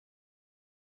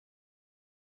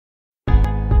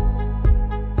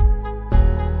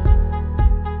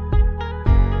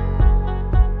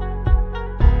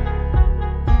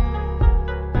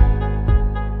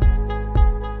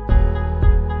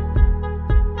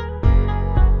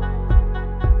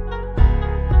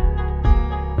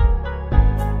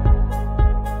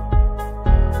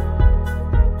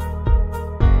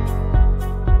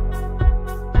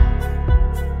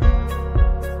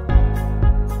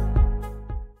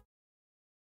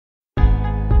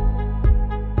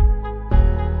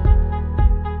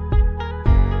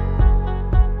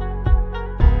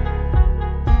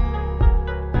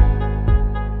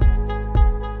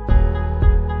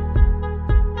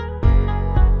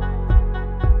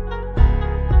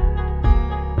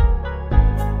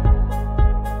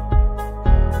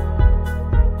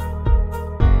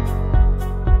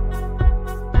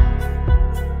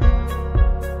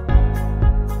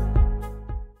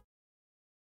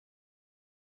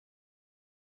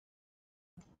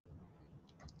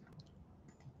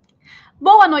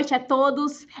Boa noite a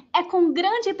todos. É com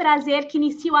grande prazer que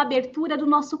inicio a abertura do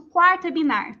nosso quarto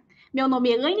webinar. Meu nome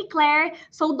é Elaine Claire,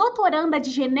 sou doutoranda de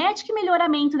Genética e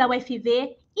Melhoramento da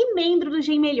UFV e membro do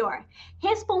GenMelhor,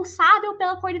 responsável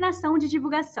pela coordenação de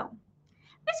divulgação.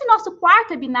 Nesse nosso quarto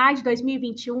webinar de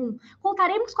 2021,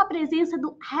 contaremos com a presença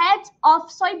do Head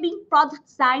of Soybean Product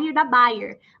Designer da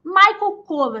Bayer, Michael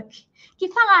Kovach, que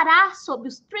falará sobre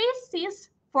os 3 Cs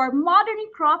for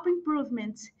Modern Crop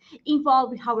Improvement,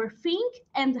 involve how we think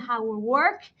and how we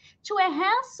work to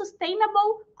enhance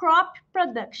sustainable crop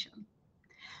production.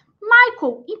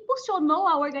 Michael impulsionou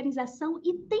a organização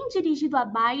e tem dirigido a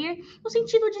Bayer no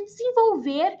sentido de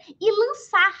desenvolver e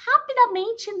lançar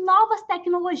rapidamente novas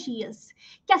tecnologias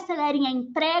que acelerem a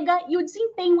entrega e o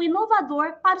desempenho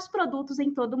inovador para os produtos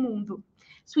em todo o mundo.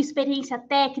 Sua experiência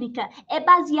técnica é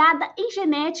baseada em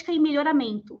genética e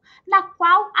melhoramento, na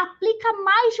qual aplica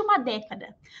mais de uma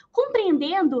década,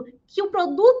 compreendendo que o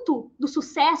produto do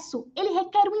sucesso ele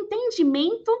requer um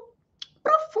entendimento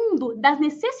profundo das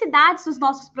necessidades dos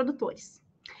nossos produtores.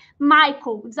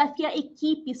 Michael desafia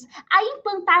equipes a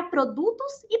implantar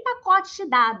produtos e pacotes de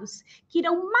dados que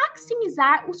irão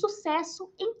maximizar o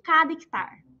sucesso em cada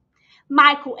hectare.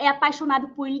 Michael é apaixonado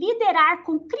por liderar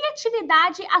com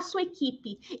criatividade a sua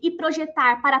equipe e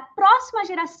projetar para a próxima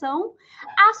geração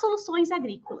as soluções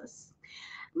agrícolas.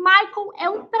 Michael, é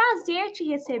um prazer te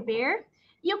receber.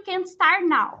 You can start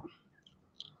now.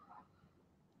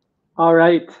 All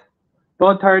right.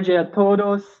 Boa tarde a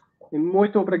todos e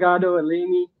muito obrigado,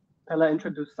 Elaine, pela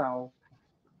introdução.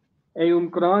 É um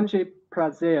grande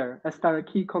prazer estar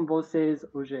aqui com vocês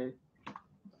hoje.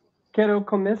 Quero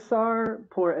começar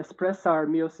por expressar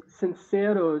meus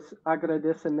sinceros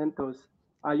agradecimentos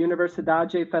à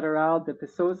Universidade Federal de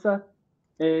Pessoa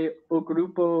e ao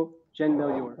grupo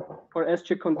GenMelhor por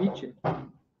este convite.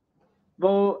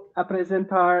 Vou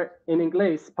apresentar em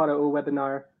inglês para o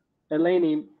webinar.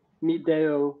 Elaine me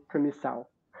deu permissão.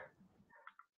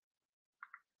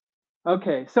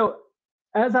 Okay, so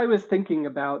as I was thinking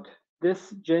about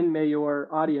this GenMelhor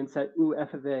audience at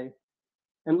UFV,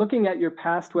 and looking at your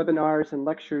past webinars and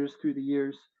lectures through the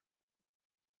years,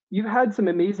 you've had some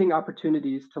amazing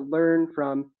opportunities to learn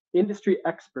from industry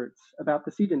experts about the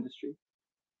seed industry.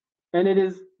 And it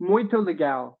is muito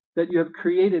legal that you have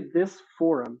created this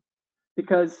forum,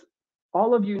 because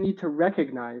all of you need to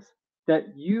recognize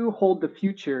that you hold the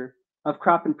future of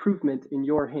crop improvement in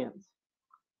your hands.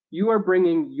 You are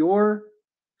bringing your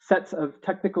sets of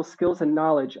technical skills and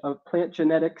knowledge of plant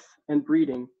genetics and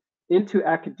breeding into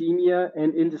academia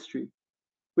and industry,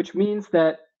 which means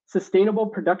that sustainable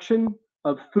production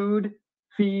of food,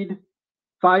 feed,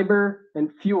 fiber,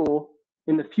 and fuel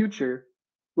in the future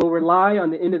will rely on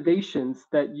the innovations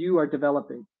that you are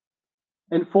developing.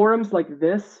 And forums like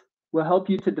this will help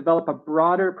you to develop a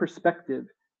broader perspective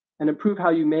and improve how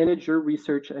you manage your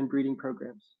research and breeding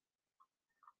programs.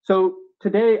 So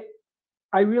today,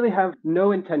 I really have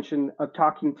no intention of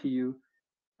talking to you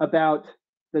about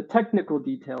the technical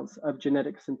details of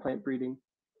genetics and plant breeding.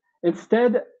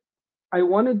 Instead, I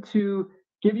wanted to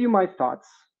give you my thoughts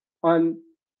on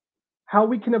how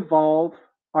we can evolve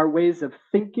our ways of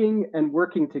thinking and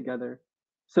working together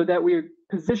so that we're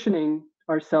positioning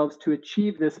ourselves to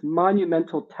achieve this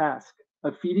monumental task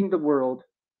of feeding the world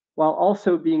while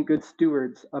also being good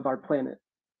stewards of our planet.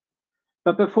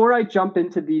 But before I jump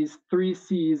into these 3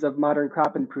 C's of modern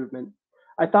crop improvement,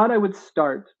 I thought I would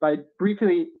start by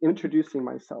briefly introducing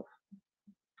myself.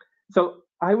 So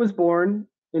I was born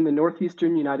in the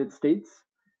northeastern United States,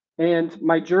 and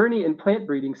my journey in plant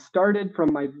breeding started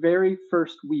from my very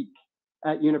first week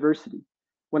at university,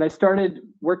 when I started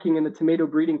working in the tomato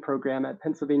breeding program at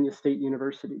Pennsylvania State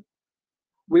University.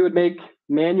 We would make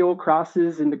manual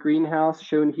crosses in the greenhouse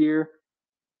shown here,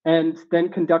 and then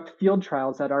conduct field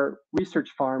trials at our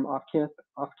research farm off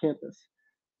campus.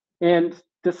 And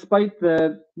despite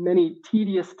the many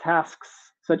tedious tasks,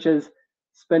 such as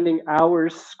spending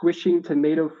hours squishing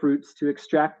tomato fruits to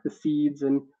extract the seeds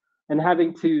and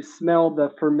having to smell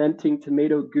the fermenting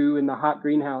tomato goo in the hot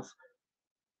greenhouse,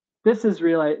 this is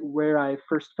really where I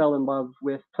first fell in love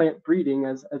with plant breeding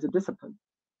as a discipline.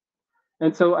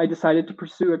 And so I decided to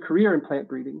pursue a career in plant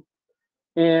breeding.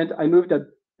 And I moved a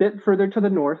bit further to the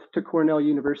north to Cornell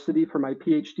University for my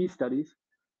PhD studies,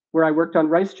 where I worked on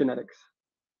rice genetics.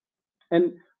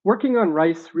 And working on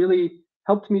rice really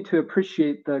helped me to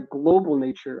appreciate the global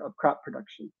nature of crop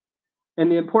production and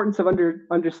the importance of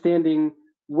understanding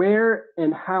where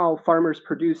and how farmers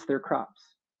produce their crops.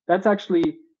 That's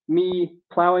actually me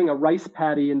plowing a rice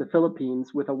paddy in the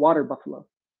Philippines with a water buffalo.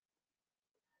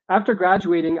 After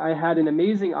graduating, I had an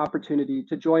amazing opportunity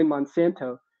to join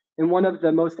Monsanto in one of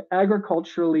the most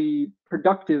agriculturally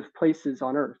productive places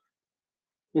on earth,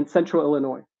 in central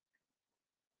Illinois.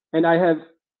 And I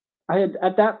had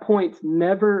at that point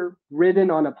never ridden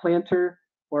on a planter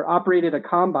or operated a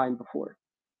combine before.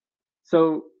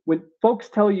 So when folks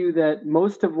tell you that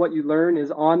most of what you learn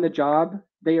is on the job,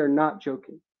 they are not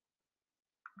joking.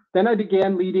 Then I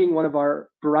began leading one of our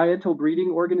varietal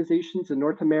breeding organizations in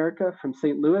North America from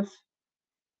St. Louis.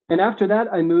 And after that,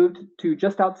 I moved to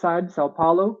just outside Sao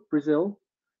Paulo, Brazil,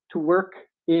 to work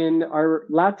in our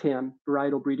LATAM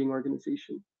varietal breeding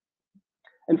organization.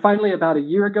 And finally, about a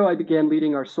year ago, I began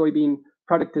leading our soybean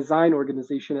product design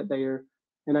organization at Bayer,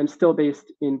 and I'm still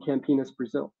based in Campinas,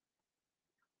 Brazil.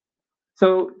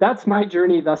 So that's my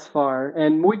journey thus far,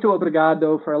 and muito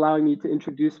obrigado for allowing me to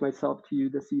introduce myself to you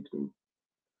this evening.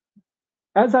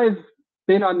 As I've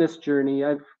been on this journey,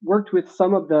 I've worked with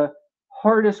some of the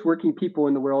hardest working people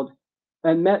in the world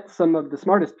and met some of the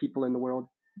smartest people in the world.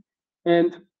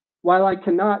 And while I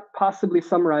cannot possibly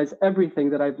summarize everything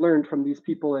that I've learned from these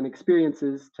people and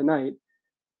experiences tonight,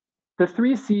 the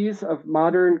 3 C's of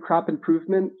modern crop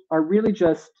improvement are really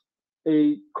just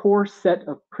a core set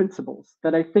of principles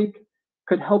that I think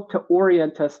could help to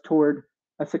orient us toward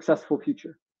a successful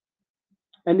future.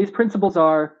 And these principles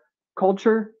are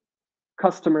culture,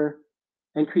 customer,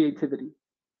 and creativity.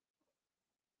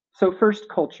 So first,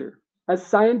 culture. As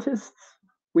scientists,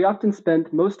 we often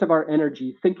spend most of our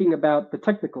energy thinking about the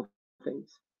technical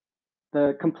things,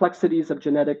 the complexities of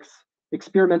genetics,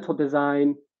 experimental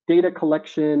design, data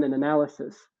collection and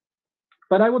analysis.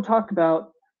 But I will talk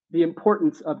about the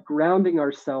importance of grounding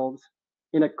ourselves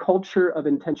in a culture of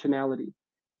intentionality,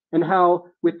 and how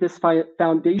with this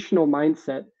foundational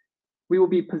mindset, we will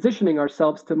be positioning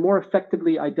ourselves to more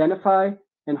effectively identify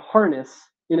and harness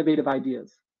innovative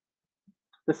ideas.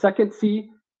 The second C,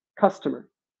 customer.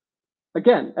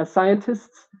 Again, as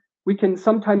scientists, we can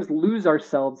sometimes lose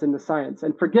ourselves in the science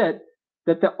and forget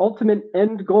that the ultimate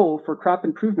end goal for crop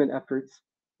improvement efforts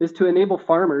is to enable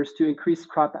farmers to increase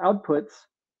crop outputs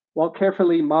while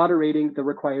carefully moderating the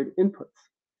required inputs.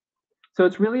 So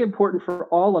it's really important for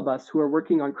all of us who are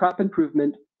working on crop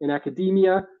improvement in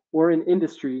academia or in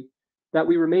industry that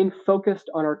we remain focused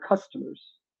on our customers,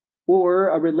 or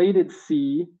a related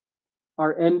C,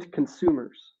 our end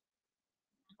consumers.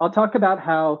 I'll talk about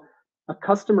how a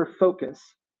customer focus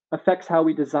affects how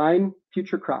we design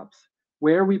future crops,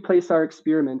 where we place our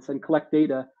experiments and collect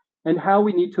data, and how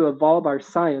we need to evolve our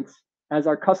science as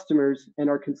our customers and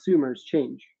our consumers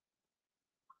change.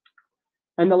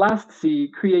 And the last C,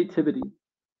 creativity.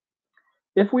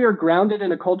 If we are grounded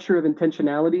in a culture of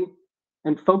intentionality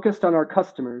and focused on our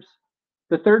customers,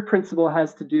 the third principle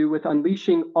has to do with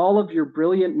unleashing all of your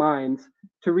brilliant minds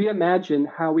to reimagine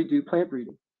how we do plant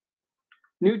breeding.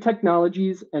 New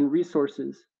technologies and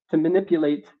resources to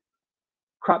manipulate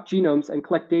crop genomes and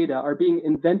collect data are being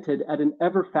invented at an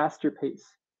ever faster pace.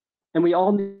 And we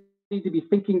all need to be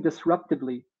thinking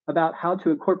disruptively about how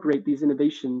to incorporate these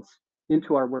innovations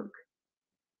into our work.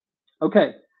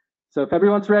 Okay, so if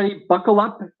everyone's ready, buckle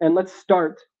up and let's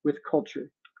start with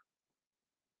culture.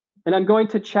 And I'm going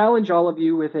to challenge all of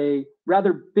you with a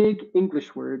rather big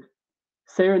English word,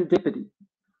 serendipity.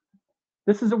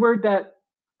 This is a word that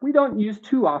we don't use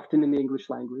too often in the English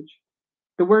language.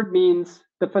 The word means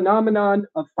the phenomenon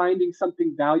of finding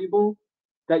something valuable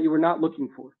that you were not looking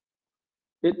for.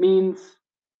 It means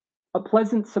a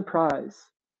pleasant surprise,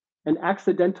 an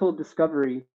accidental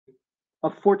discovery, a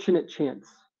fortunate chance.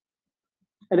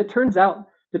 And it turns out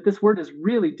that this word is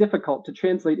really difficult to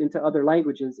translate into other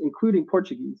languages, including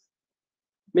Portuguese.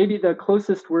 Maybe the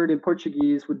closest word in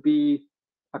Portuguese would be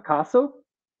acaso.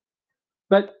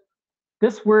 But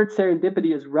this word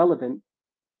serendipity is relevant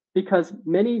because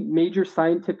many major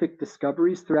scientific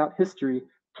discoveries throughout history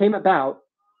came about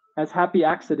as happy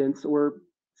accidents or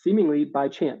seemingly by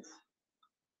chance.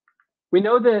 We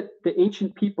know that the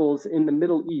ancient peoples in the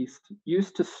Middle East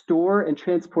used to store and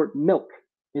transport milk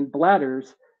in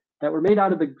bladders that were made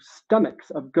out of the stomachs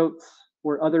of goats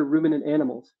or other ruminant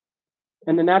animals.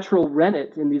 And the natural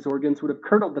rennet in these organs would have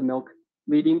curdled the milk,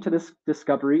 leading to this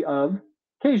discovery of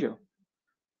queijo.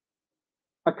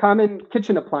 A common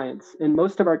kitchen appliance in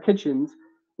most of our kitchens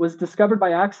was discovered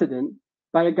by accident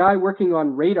by a guy working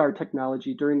on radar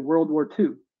technology during World War II,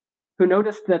 who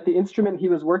noticed that the instrument he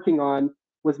was working on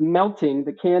was melting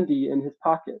the candy in his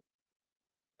pocket.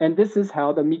 And this is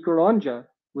how the microonde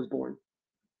was born.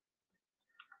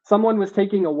 Someone was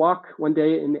taking a walk one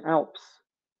day in the Alps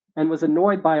and was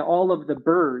annoyed by all of the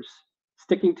burrs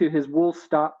sticking to his wool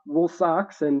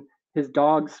socks and his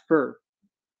dog's fur.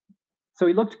 So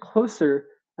he looked closer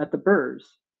at the burrs,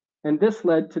 and this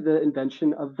led to the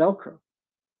invention of Velcro.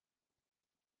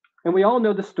 And we all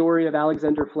know the story of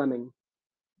Alexander Fleming,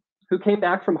 who came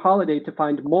back from holiday to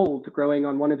find mold growing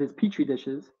on one of his petri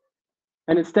dishes.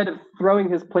 And instead of throwing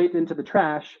his plate into the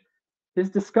trash, his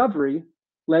discovery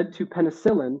led to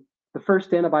penicillin, the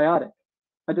first antibiotic,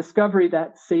 a discovery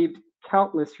that saved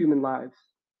countless human lives.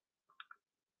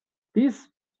 These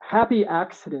happy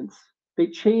accidents, they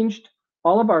changed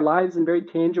all of our lives in very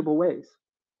tangible ways.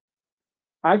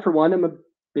 I, for one, am a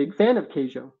big fan of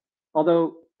queijo,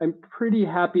 although I'm pretty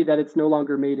happy that it's no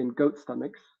longer made in goat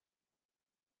stomachs.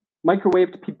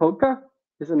 Microwaved pipoca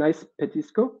is a nice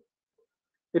petisco.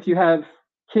 If you have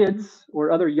kids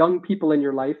or other young people in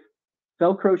your life,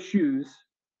 Velcro shoes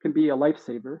can be a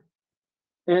lifesaver.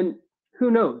 And who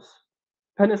knows,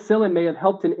 penicillin may have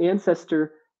helped an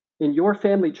ancestor in your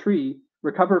family tree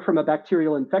recover from a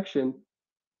bacterial infection,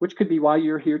 which could be why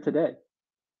you're here today.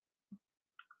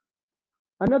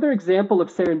 Another example of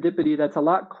serendipity that's a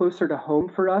lot closer to home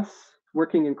for us,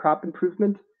 working in crop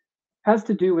improvement, has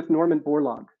to do with Norman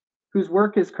Borlaug, whose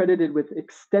work is credited with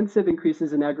extensive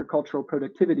increases in agricultural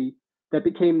productivity that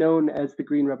became known as the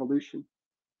Green Revolution.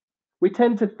 We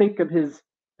tend to think of his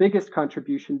biggest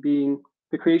contribution being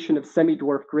the creation of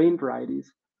semi-dwarf grain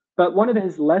varieties, but one of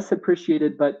his less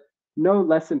appreciated but no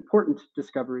less important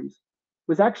discoveries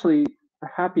was actually a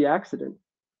happy accident.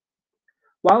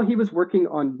 While he was working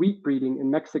on wheat breeding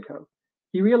in Mexico,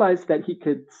 he realized that he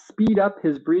could speed up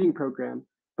his breeding program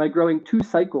by growing 2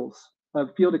 cycles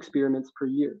of field experiments per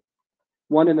year,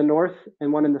 one in the north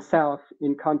and one in the south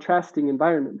in contrasting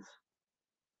environments.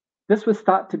 This was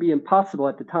thought to be impossible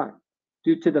at the time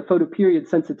due to the photoperiod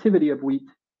sensitivity of wheat,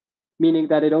 meaning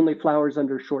that it only flowers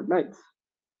under short nights.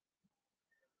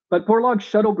 But Borlaug's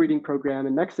shuttle breeding program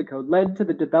in Mexico led to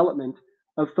the development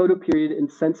of photoperiod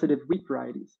insensitive wheat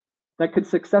varieties that could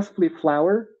successfully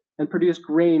flower and produce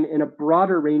grain in a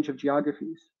broader range of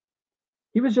geographies.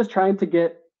 He was just trying to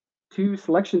get 2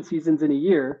 selection seasons in a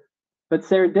year, but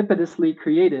serendipitously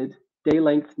created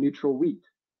day-length neutral wheat.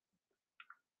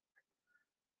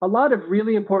 A lot of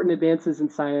really important advances in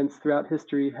science throughout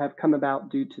history have come about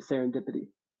due to serendipity.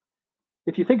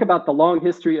 If you think about the long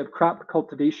history of crop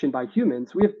cultivation by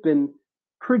humans, we have been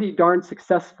pretty darn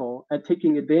successful at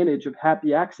taking advantage of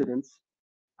happy accidents,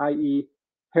 i.e.,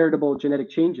 heritable genetic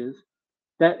changes,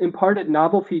 that imparted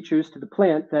novel features to the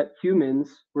plant that humans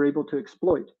were able to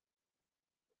exploit.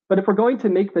 But if we're going to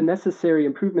make the necessary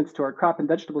improvements to our crop and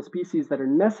vegetable species that are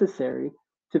necessary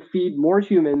to feed more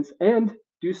humans and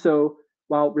do so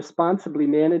while responsibly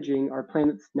managing our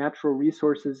planet's natural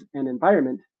resources and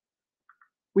environment,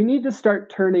 we need to start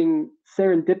turning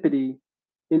serendipity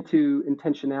into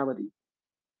intentionality.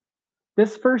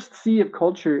 This first C of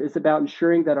culture is about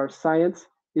ensuring that our science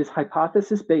is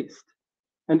hypothesis-based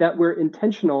and that we're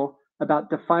intentional about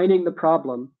defining the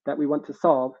problem that we want to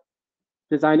solve,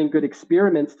 designing good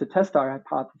experiments to test our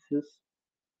hypothesis,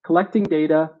 collecting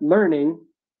data, learning,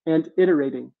 and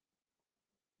iterating.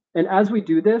 And as we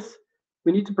do this,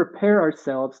 we need to prepare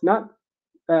ourselves not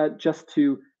just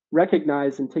to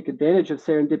recognize and take advantage of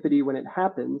serendipity when it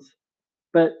happens,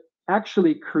 but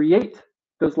actually create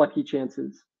those lucky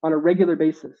chances on a regular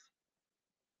basis.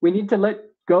 We need to let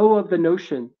go of the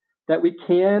notion that we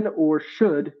can or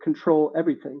should control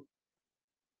everything.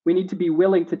 We need to be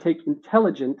willing to take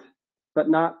intelligent but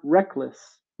not reckless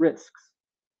risks.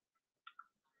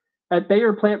 At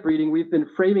Bayer Plant Breeding, we've been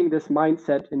framing this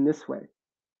mindset in this way: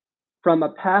 from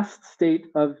a past state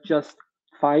of just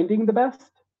finding the best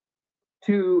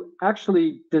to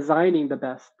actually designing the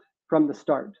best from the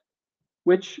start,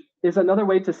 which is another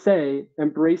way to say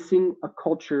embracing a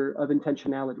culture of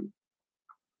intentionality.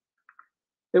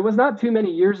 It was not too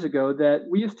many years ago that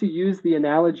we used to use the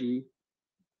analogy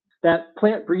that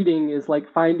plant breeding is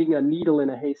like finding a needle in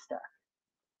a haystack.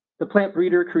 The plant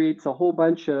breeder creates a whole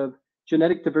bunch of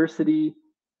genetic diversity,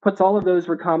 puts all of those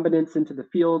recombinants into the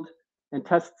field and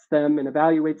tests them and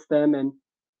evaluates them, and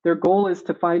their goal is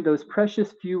to find those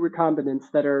precious few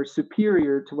recombinants that are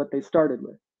superior to what they started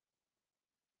with.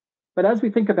 But as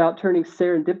we think about turning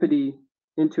serendipity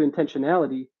into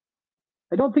intentionality,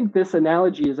 I don't think this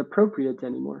analogy is appropriate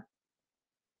anymore.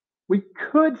 We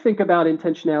could think about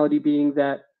intentionality being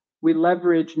that we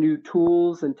leverage new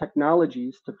tools and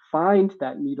technologies to find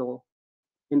that needle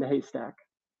in the haystack.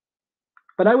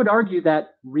 But I would argue that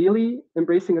really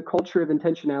embracing a culture of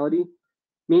intentionality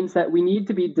means that we need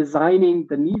to be designing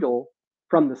the needle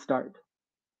from the start.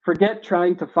 Forget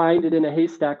trying to find it in a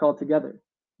haystack altogether.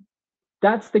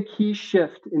 That's the key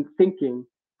shift in thinking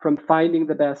from finding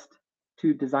the best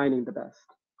to designing the best.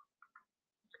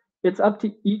 It's up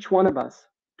to each one of us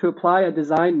to apply a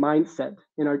design mindset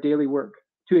in our daily work,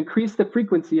 to increase the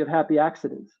frequency of happy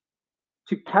accidents,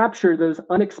 to capture those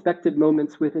unexpected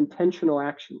moments with intentional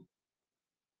action.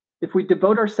 If we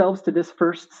devote ourselves to this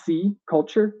first C,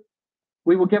 culture,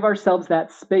 we will give ourselves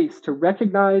that space to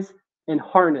recognize and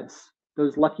harness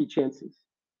those lucky chances.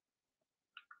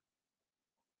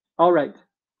 All right,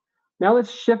 now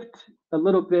let's shift a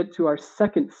little bit to our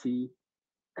second C,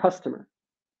 customer.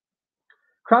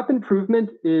 Crop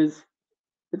improvement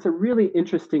it's a really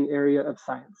interesting area of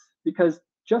science because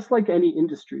just like any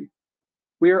industry,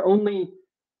 we are only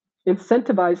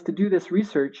incentivized to do this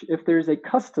research if there's a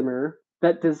customer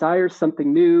that desires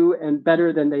something new and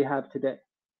better than they have today.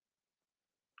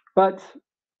 But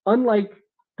unlike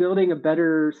building a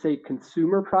better, say,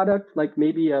 consumer product, like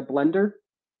maybe a blender,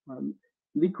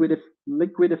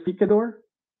 liquidificador,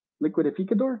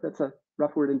 that's a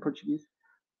rough word in Portuguese,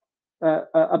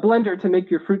 a blender to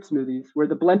make your fruit smoothies, where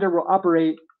the blender will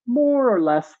operate more or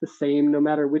less the same no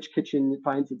matter which kitchen it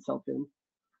finds itself in.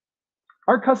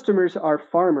 Our customers are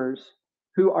farmers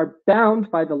who are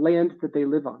bound by the land that they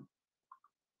live on,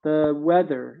 the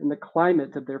weather and the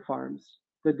climate of their farms,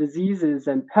 the diseases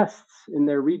and pests in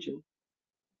their region.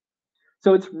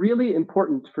 So it's really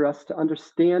important for us to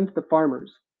understand the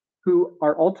farmers who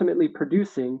are ultimately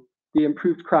producing the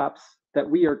improved crops that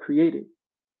we are creating.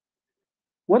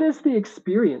 What is the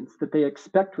experience that they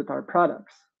expect with our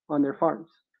products on their farms?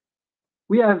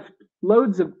 We have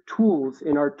loads of tools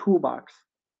in our toolbox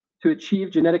to achieve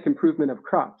genetic improvement of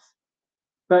crops,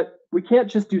 but we can't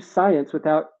just do science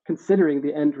without considering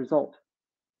the end result.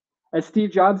 As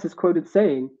Steve Jobs is quoted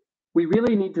saying, we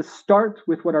really need to start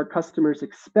with what our customers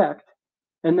expect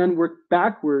and then work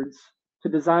backwards to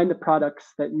design the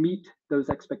products that meet those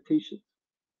expectations.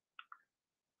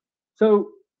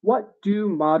 So, what do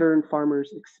modern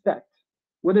farmers expect?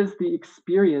 What is the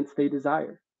experience they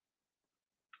desire?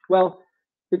 Well,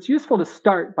 it's useful to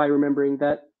start by remembering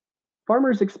that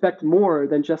farmers expect more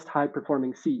than just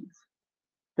high-performing seeds.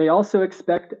 They also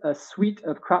expect a suite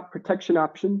of crop protection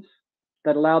options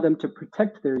that allow them to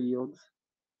protect their yields.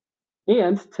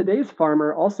 And today's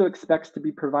farmer also expects to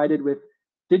be provided with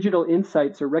digital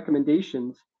insights or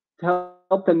recommendations to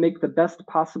help them make the best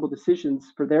possible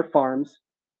decisions for their farms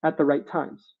at the right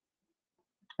times.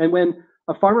 And when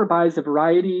a farmer buys a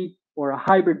variety or a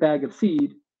hybrid bag of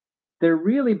seed, they're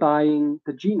really buying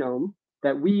the genome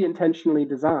that we intentionally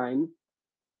design,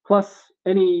 plus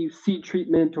any seed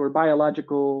treatment or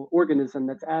biological organism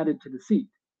that's added to the seed.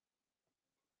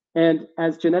 And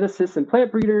as geneticists and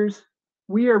plant breeders,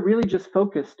 we are really just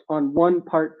focused on one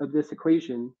part of this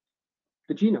equation,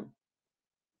 the genome.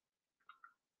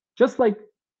 Just like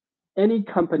any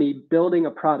company building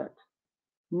a product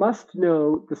must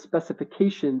know the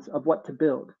specifications of what to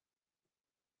build,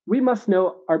 we must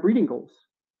know our breeding goals.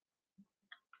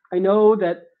 I know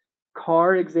that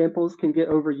car examples can get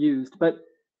overused, but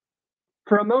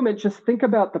for a moment, just think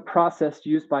about the process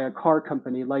used by a car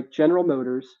company like General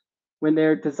Motors when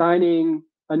they're designing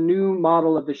a new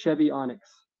model of the Chevy Onix,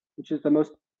 which is the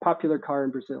most popular car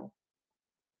in Brazil.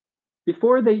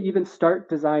 Before they even start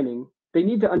designing, they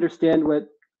need to understand what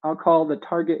I'll call the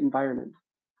target environment.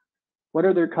 What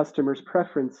are their customers'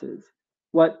 preferences?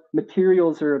 What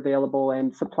materials are available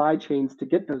and supply chains to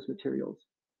get those materials?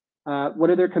 What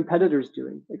are their competitors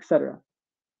doing, etc.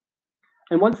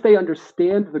 And once they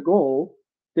understand the goal,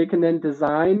 they can then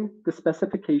design the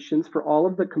specifications for all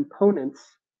of the components,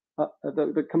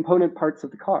 the component parts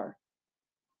of the car.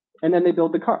 And then they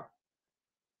build the car.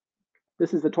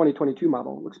 This is the 2022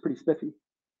 model. It looks pretty spiffy.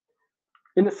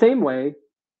 In the same way,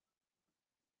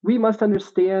 we must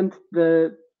understand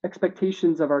the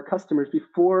expectations of our customers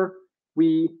before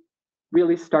we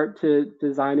really start to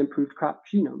design improved crop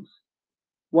genomes.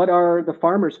 What are the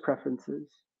farmers' preferences?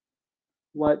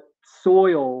 What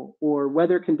soil or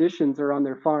weather conditions are on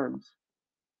their farms?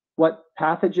 What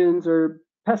pathogens or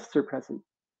pests are present?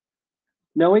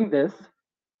 Knowing this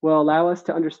will allow us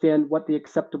to understand what the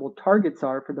acceptable targets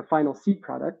are for the final seed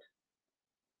product.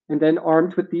 And then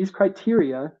armed with these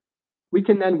criteria, we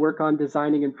can then work on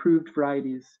designing improved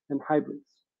varieties and hybrids.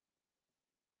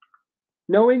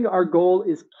 Knowing our goal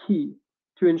is key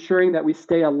to ensuring that we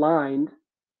stay aligned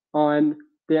on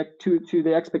to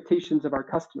the expectations of our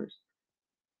customers.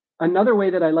 Another way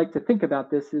that I like to think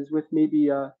about this is with maybe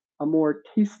a more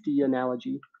tasty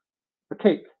analogy, a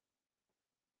cake.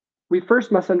 We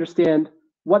first must understand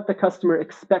what the customer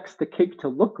expects the cake to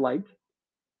look like.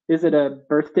 Is it a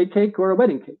birthday cake or a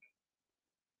wedding cake?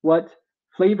 What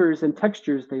flavors and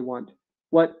textures they want?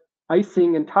 What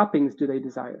icing and toppings do they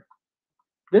desire?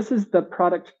 This is the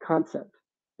product concept.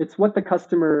 It's what the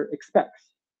customer expects.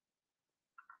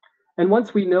 And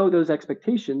once we know those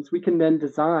expectations, we can then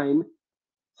design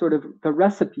sort of the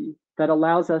recipe that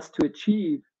allows us to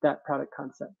achieve that product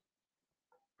concept.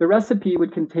 The recipe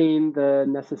would contain the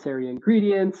necessary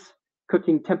ingredients,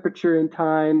 cooking temperature and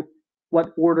time,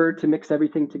 what order to mix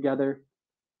everything together.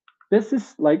 This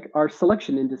is like our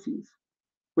selection indices,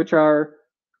 which are,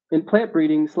 in plant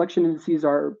breeding, selection indices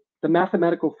are the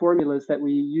mathematical formulas that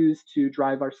we use to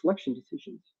drive our selection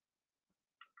decisions.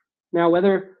 Now,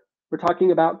 whether we're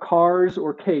talking about cars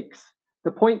or cakes,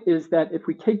 the point is that if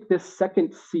we take this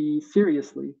second C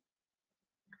seriously,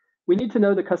 we need to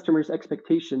know the customer's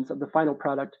expectations of the final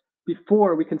product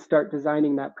before we can start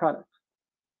designing that product.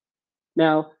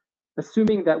 Now,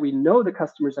 assuming that we know the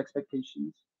customer's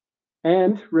expectations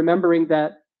and remembering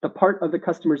that the part of the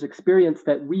customer's experience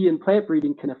that we in plant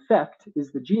breeding can affect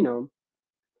is the genome,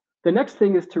 the next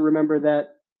thing is to remember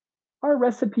that our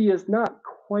recipe is not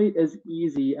quite as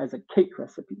easy as a cake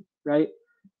recipe, right?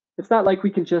 It's not like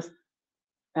we can just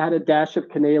add a dash of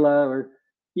canela or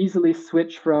easily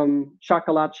switch from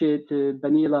chocolate to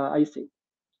vanilla icing.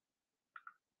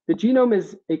 The genome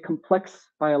is a complex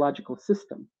biological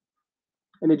system,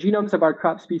 and the genomes of our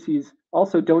crop species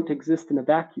also don't exist in a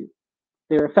vacuum.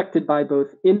 They are affected by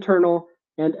both internal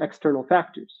and external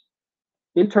factors.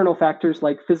 Internal factors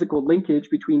like physical linkage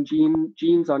between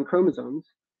genes on chromosomes,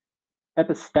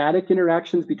 epistatic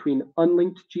interactions between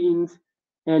unlinked genes,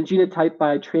 and genotype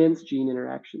by transgene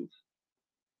interactions.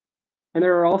 And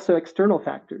there are also external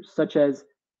factors, such as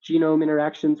genome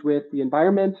interactions with the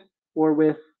environment or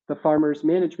with the farmer's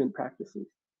management practices.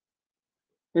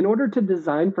 In order to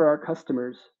design for our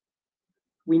customers,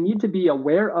 we need to be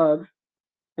aware of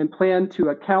and plan to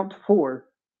account for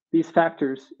these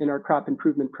factors in our crop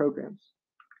improvement programs.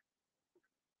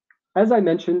 As I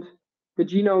mentioned, the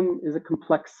genome is a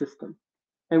complex system.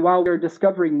 And while we're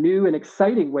discovering new and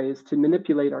exciting ways to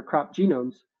manipulate our crop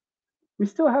genomes, we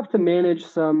still have to manage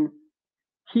some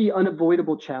key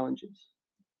unavoidable challenges.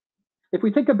 If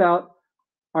we think about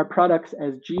our products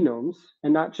as genomes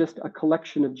and not just a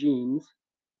collection of genes,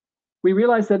 we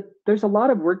realize that there's a lot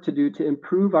of work to do to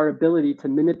improve our ability to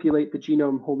manipulate the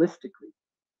genome holistically.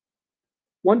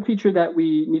 One feature that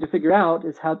we need to figure out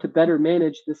is how to better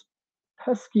manage this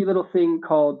pesky little thing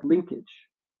called linkage.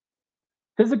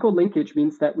 Physical linkage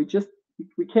means that we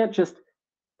can't just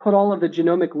put all of the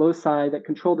genomic loci that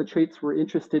control the traits we're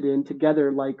interested in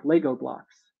together like Lego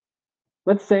blocks.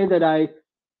 Let's say that I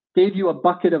gave you a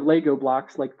bucket of Lego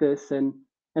blocks like this and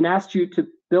asked you to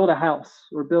build a house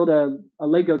or build a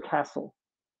Lego castle.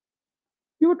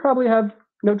 You would probably have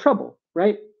no trouble,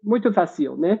 right? Muito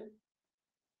fácil, né?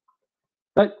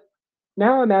 But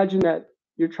now imagine that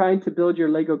you're trying to build your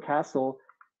Lego castle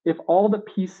if all the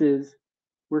pieces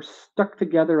were stuck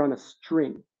together on a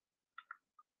string.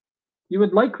 You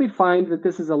would likely find that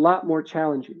this is a lot more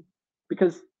challenging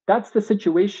because that's the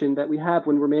situation that we have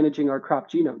when we're managing our crop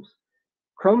genomes.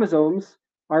 Chromosomes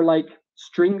are like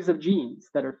strings of genes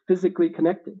that are physically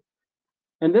connected.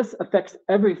 And this affects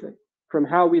everything from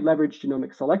how we leverage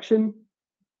genomic selection,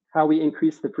 how we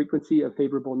increase the frequency of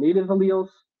favorable native alleles,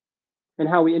 and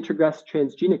how we introgress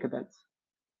transgenic events.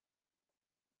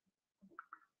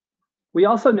 We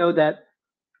also know that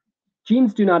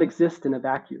genes do not exist in a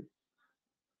vacuum.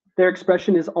 Their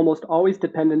expression is almost always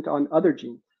dependent on other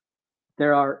genes.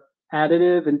 There are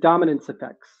additive and dominance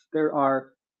effects. There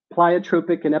are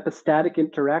pleiotropic and epistatic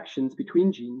interactions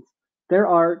between genes. There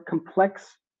are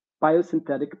complex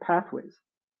biosynthetic pathways.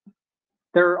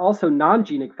 There are also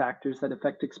non-genic factors that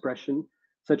affect expression,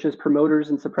 such as promoters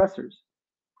and suppressors.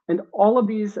 And all of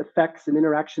these effects and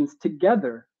interactions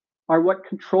together are what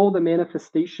control the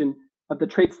manifestation of the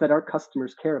traits that our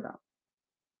customers care about.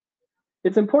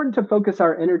 It's important to focus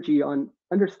our energy on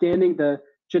understanding the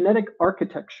genetic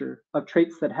architecture of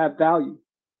traits that have value.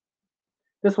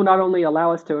 This will not only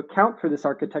allow us to account for this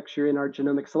architecture in our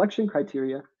genomic selection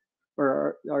criteria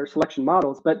or our selection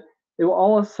models, but it will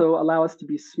also allow us to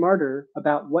be smarter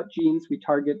about what genes we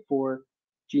target for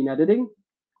gene editing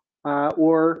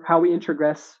or how we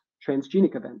introgress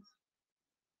transgenic events.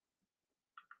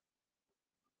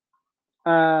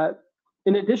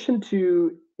 In addition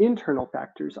to internal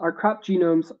factors, our crop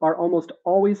genomes are almost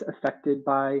always affected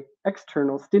by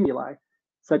external stimuli,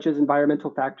 such as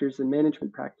environmental factors and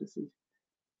management practices.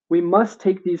 We must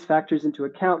take these factors into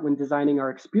account when designing our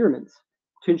experiments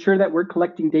to ensure that we're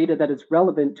collecting data that is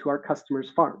relevant to our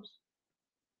customers' farms.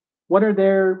 What are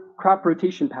their crop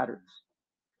rotation patterns?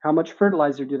 How much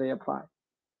fertilizer do they apply?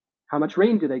 How much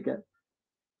rain do they get?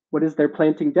 What is their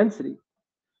planting density?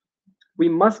 We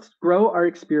must grow our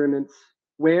experiments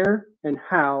where and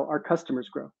how our customers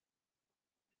grow.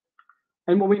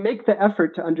 And when we make the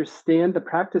effort to understand the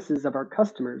practices of our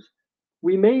customers,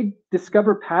 we may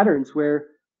discover patterns where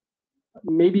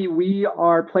Maybe we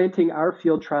are planting our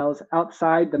field trials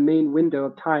outside the main window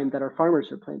of time that our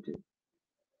farmers are planting.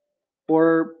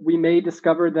 Or we may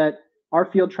discover that our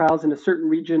field trials in a certain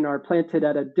region are planted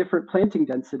at a different planting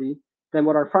density than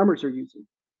what our farmers are using.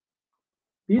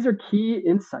 These are key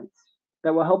insights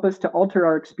that will help us to alter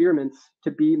our experiments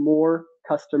to be more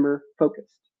customer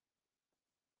focused.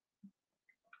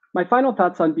 My final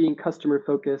thoughts on being customer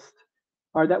focused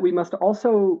are that we must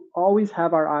also always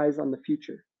have our eyes on the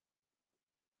future.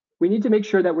 We need to make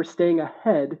sure that we're staying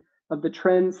ahead of the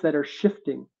trends that are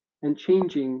shifting and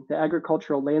changing the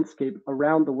agricultural landscape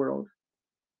around the world.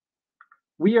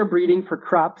 We are breeding for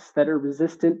crops that are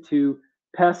resistant to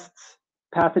pests,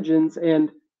 pathogens,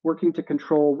 and working to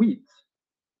control weeds.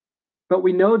 But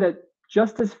we know that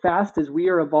just as fast as we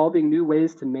are evolving new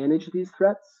ways to manage these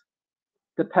threats,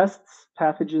 the pests,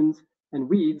 pathogens, and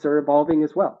weeds are evolving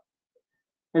as well.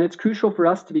 And it's crucial for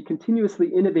us to be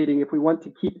continuously innovating if we want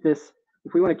to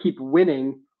keep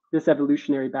winning this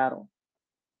evolutionary battle.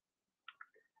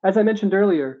 As I mentioned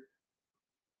earlier,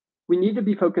 we need to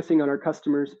be focusing on our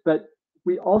customers, but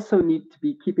we also need to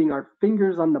be keeping our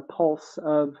fingers on the pulse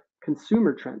of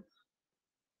consumer trends.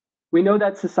 We know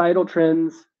that societal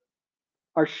trends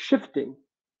are shifting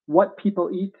what people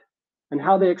eat and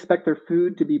how they expect their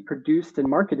food to be produced and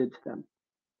marketed to them.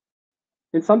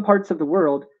 In some parts of the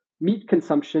world, meat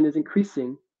consumption is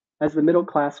increasing as the middle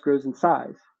class grows in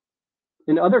size.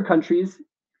 In other countries,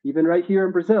 even right here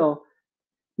in Brazil,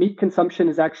 meat consumption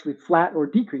is actually flat or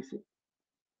decreasing.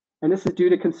 And this is due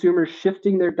to consumers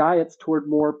shifting their diets toward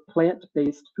more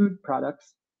plant-based food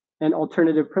products and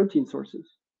alternative protein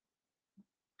sources.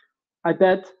 I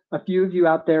bet a few of you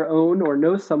out there own or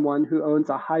know someone who owns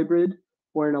a hybrid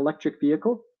or an electric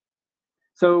vehicle.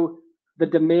 So the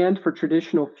demand for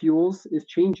traditional fuels is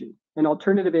changing, and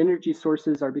alternative energy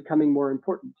sources are becoming more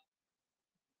important.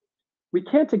 We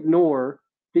can't ignore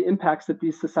the impacts that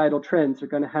these societal trends are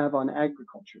going to have on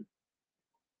agriculture.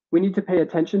 We need to pay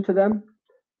attention to them,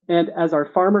 and as our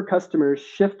farmer customers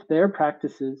shift their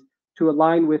practices to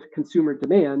align with consumer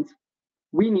demands,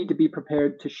 we need to be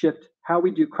prepared to shift how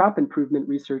we do crop improvement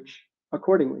research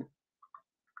accordingly.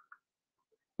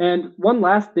 And one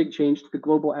last big change to the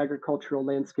global agricultural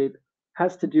landscape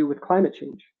has to do with climate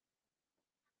change.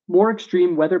 More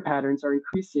extreme weather patterns are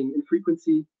increasing in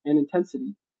frequency and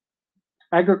intensity.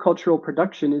 Agricultural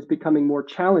production is becoming more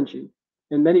challenging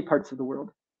in many parts of the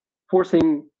world,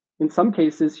 forcing, in some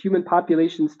cases, human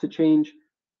populations to change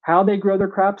how they grow their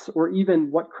crops or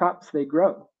even what crops they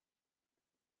grow.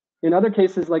 In other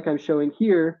cases, like I'm showing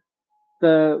here,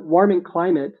 the warming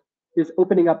climate is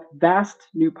opening up vast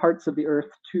new parts of the earth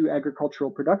to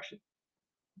agricultural production.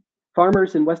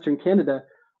 Farmers in Western Canada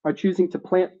are choosing to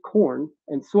plant corn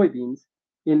and soybeans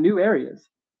in new areas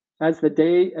as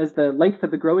the length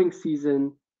of the growing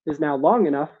season is now long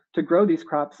enough to grow these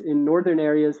crops in northern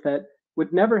areas that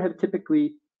would never have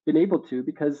typically been able to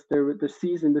because the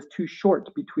season was too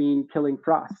short between killing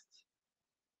frosts.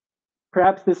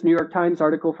 Perhaps this New York Times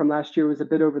article from last year was a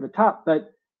bit over the top,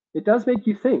 but it does make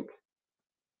you think.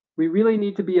 We really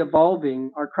need to be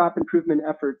evolving our crop improvement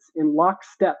efforts in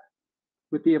lockstep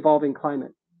with the evolving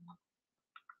climate.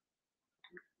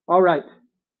 All right,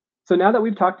 so now that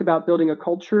we've talked about building a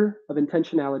culture of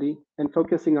intentionality and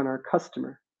focusing on our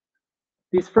customer,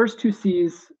 these first two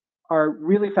C's are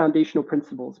really foundational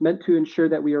principles meant to ensure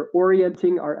that we are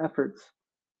orienting our efforts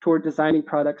toward designing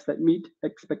products that meet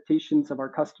expectations of our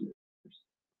customers.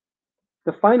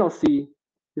 The final C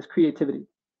is creativity.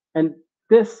 And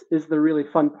this is the really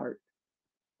fun part,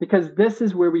 because this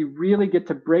is where we really get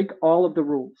to break all of the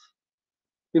rules.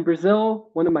 In Brazil,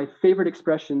 one of my favorite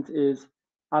expressions is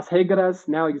as regras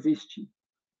não existem.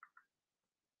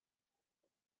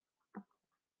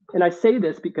 And I say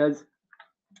this because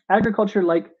agriculture,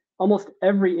 like almost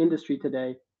every industry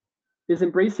today, is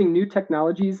embracing new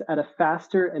technologies at a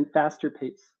faster and faster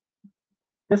pace.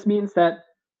 This means that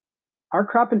our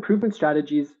crop improvement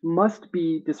strategies must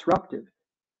be disruptive.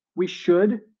 We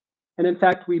should, and in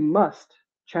fact, we must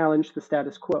challenge the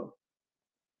status quo.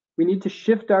 We need to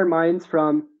shift our minds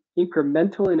from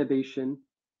incremental innovation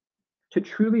to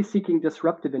truly seeking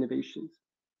disruptive innovations,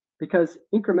 because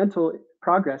incremental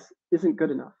progress isn't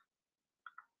good enough.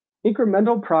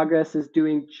 Incremental progress is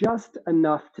doing just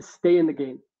enough to stay in the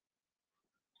game.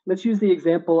 Let's use the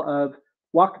example of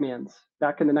Walkmans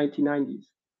back in the 1990s.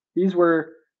 These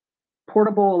were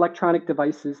portable electronic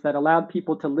devices that allowed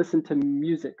people to listen to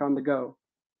music on the go.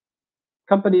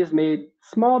 Companies made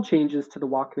small changes to the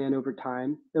Walkman over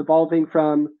time, evolving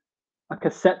from a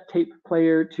cassette tape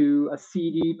player to a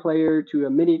CD player to a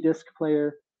mini disc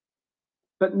player.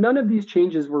 But none of these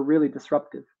changes were really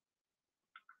disruptive.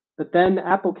 But then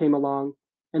Apple came along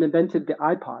and invented the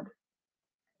iPod.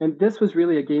 And this was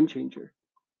really a game changer.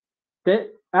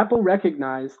 Apple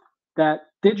recognized that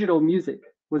digital music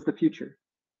was the future.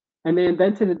 And they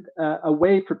invented a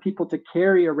way for people to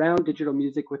carry around digital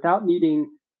music without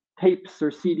needing tapes or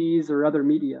CDs or other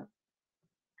media.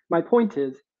 My point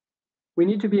is, we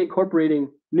need to be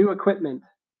incorporating new equipment,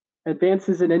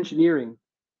 advances in engineering,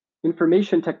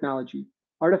 information technology,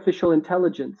 artificial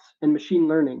intelligence, and machine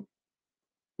learning.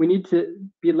 We need to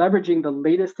be leveraging the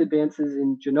latest advances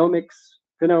in genomics,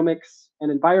 phenomics,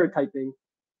 and envirotyping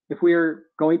if we are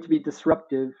going to be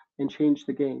disruptive and change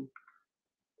the game.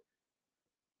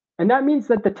 And that means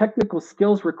that the technical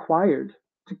skills required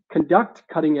to conduct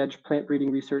cutting-edge plant breeding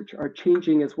research are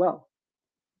changing as well.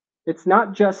 It's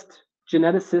not just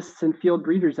geneticists and field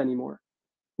breeders anymore.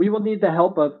 We will need the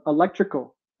help of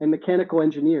electrical and mechanical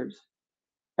engineers,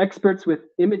 experts with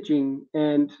imaging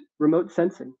and remote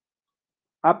sensing,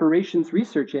 operations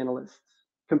research analysts,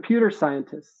 computer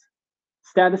scientists,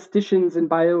 statisticians and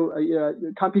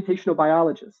computational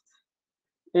biologists,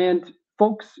 and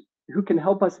folks who can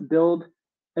help us build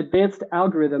advanced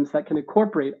algorithms that can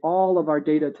incorporate all of our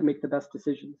data to make the best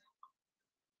decisions.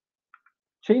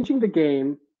 Changing the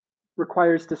game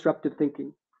requires disruptive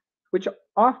thinking, which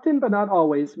often but not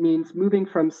always means moving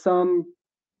from some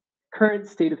current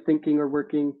state of thinking or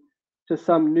working to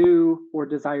some new or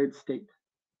desired state.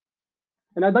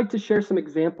 And I'd like to share some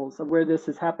examples of where this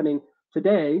is happening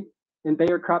today in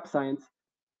Bayer Crop Science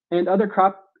and other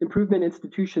crop improvement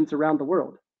institutions around the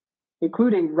world,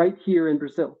 including right here in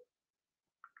Brazil.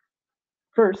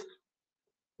 First,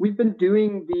 we've been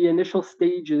doing the initial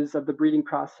stages of the breeding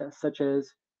process, such as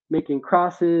making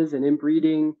crosses and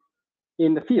inbreeding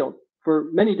in the field for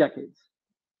many decades.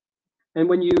 And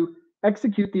when you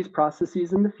execute these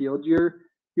processes in the field, you're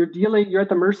at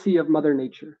the mercy of Mother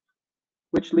Nature,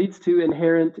 which leads to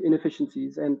inherent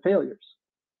inefficiencies and failures.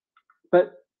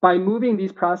 But by moving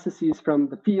these processes from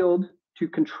the field to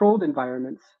controlled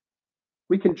environments,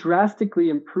 we can drastically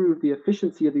improve the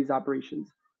efficiency of these operations,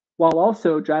 while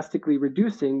also drastically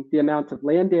reducing the amount of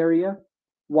land area,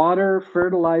 water,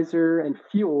 fertilizer, and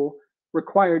fuel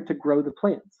required to grow the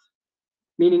plants,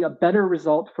 meaning a better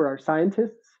result for our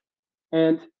scientists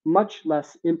and much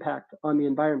less impact on the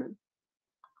environment.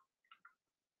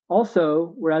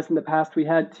 Also, whereas in the past we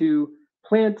had to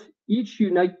plant each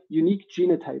unique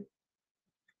genotype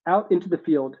out into the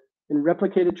field in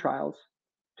replicated trials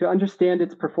to understand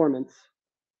its performance,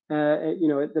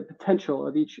 the potential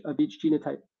of each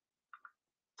genotype.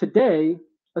 Today,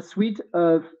 a suite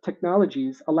of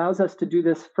technologies allows us to do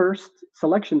this first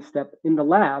selection step in the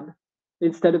lab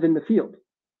instead of in the field.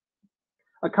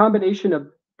 A combination of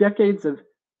decades of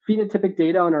phenotypic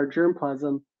data on our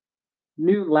germplasm,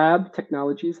 new lab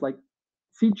technologies like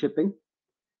seed chipping,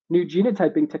 new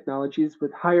genotyping technologies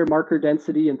with higher marker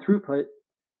density and throughput,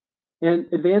 and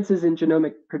advances in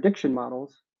genomic prediction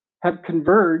models have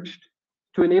converged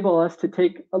to enable us to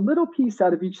take a little piece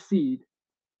out of each seed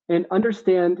and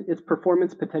understand its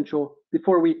performance potential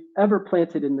before we ever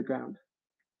plant it in the ground.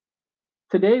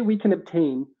 Today, we can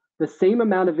obtain the same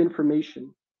amount of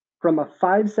information from a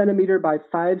 5 centimeter by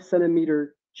 5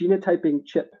 centimeter genotyping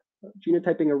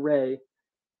array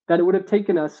that it would have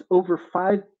taken us over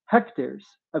 5 hectares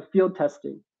of field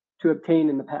testing to obtain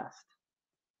in the past.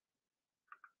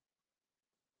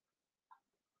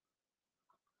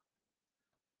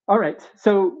 All right,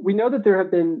 so we know that there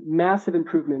have been massive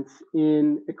improvements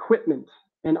in equipment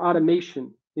and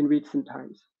automation in recent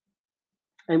times.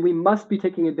 And we must be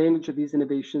taking advantage of these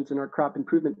innovations in our crop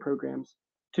improvement programs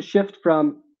to shift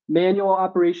from manual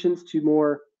operations to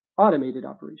more automated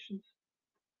operations.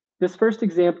 This first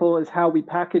example is how we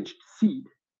packaged seed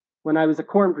when I was a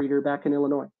corn breeder back in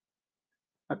Illinois.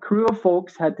 A crew of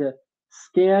folks had to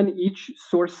scan each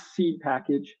source seed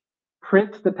package,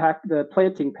 print the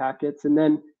planting packets, and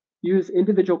then use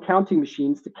individual counting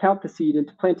machines to count the seed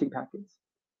into planting packets.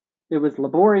 It was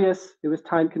laborious, it was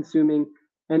time-consuming,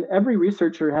 and every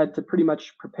researcher had to pretty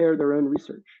much prepare their own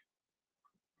research.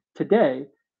 Today,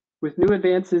 with new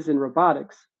advances in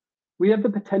robotics, we have the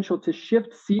potential to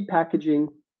shift seed packaging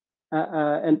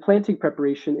and planting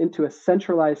preparation into a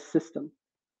centralized system,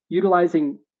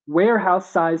 utilizing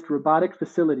warehouse-sized robotic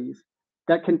facilities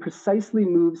that can precisely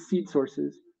move seed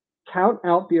sources, count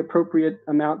out the appropriate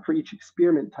amount for each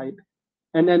experiment type,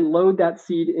 and then load that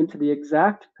seed into the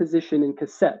exact position in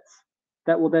cassettes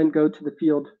that will then go to the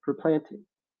field for planting.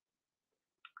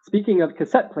 Speaking of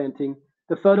cassette planting,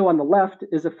 the photo on the left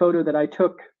is a photo that I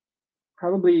took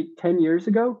probably 10 years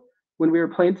ago when we were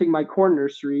planting my corn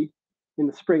nursery in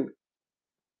the spring.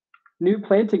 New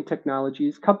planting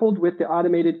technologies, coupled with the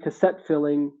automated cassette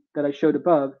filling that I showed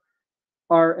above,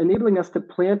 are enabling us to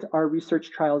plant our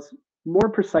research trials more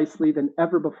precisely than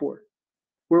ever before,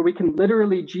 where we can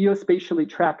literally geospatially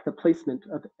track the placement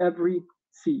of every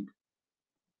seed.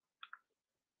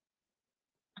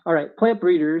 All right, plant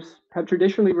breeders have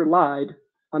traditionally relied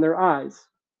on their eyes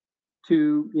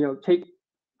to take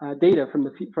data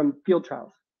from field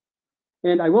trials.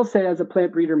 And I will say, as a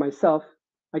plant breeder myself,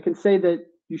 I can say that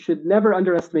you should never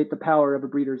underestimate the power of a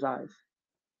breeder's eyes.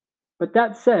 But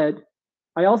that said,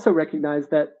 I also recognize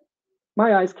that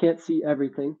my eyes can't see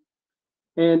everything,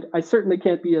 and I certainly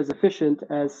can't be as efficient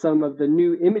as some of the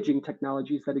new imaging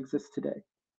technologies that exist today.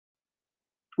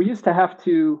 We used to have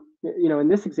to, in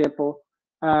this example,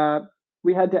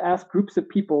 we had to ask groups of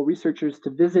people, researchers, to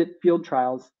visit field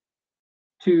trials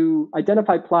to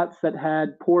identify plots that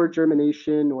had poor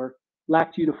germination or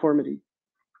lacked uniformity.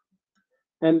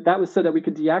 And that was so that we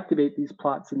could deactivate these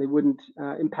plots and they wouldn't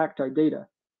impact our data.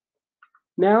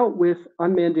 Now, with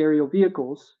unmanned aerial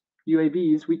vehicles,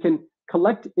 UAVs, we can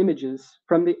collect images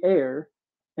from the air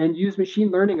and use machine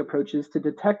learning approaches to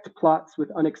detect plots with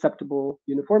unacceptable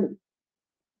uniformity.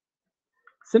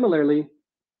 Similarly,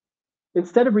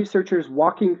 instead of researchers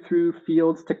walking through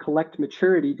fields to collect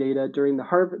maturity data during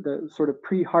the sort of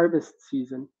pre-harvest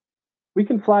season, we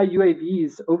can fly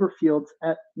UAVs over fields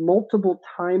at multiple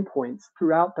time points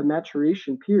throughout the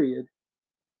maturation period,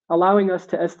 allowing us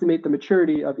to estimate the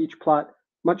maturity of each plot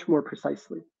much more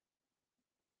precisely.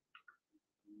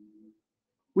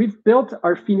 We've built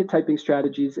our phenotyping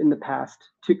strategies in the past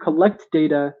to collect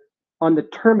data on the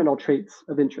terminal traits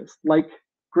of interest, like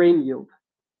grain yield.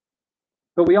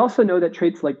 But we also know that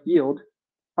traits like yield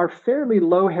are fairly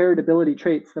low heritability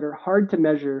traits that are hard to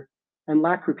measure and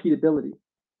lack repeatability.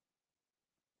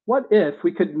 What if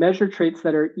we could measure traits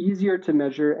that are easier to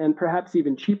measure and perhaps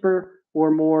even cheaper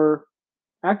or more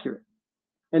accurate,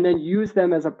 and then use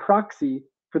them as a proxy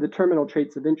for the terminal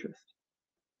traits of interest?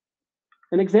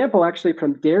 An example actually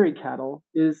from dairy cattle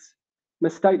is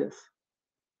mastitis.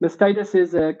 Mastitis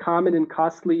is a common and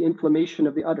costly inflammation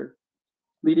of the udder,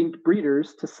 leading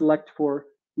breeders to select for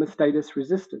mastitis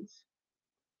resistance.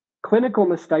 Clinical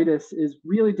mastitis is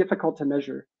really difficult to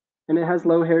measure, and it has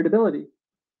low heritability.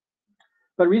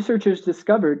 But researchers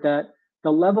discovered that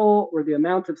the level or the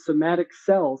amount of somatic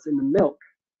cells in the milk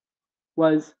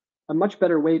was a much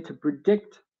better way to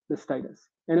predict mastitis,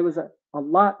 and it was a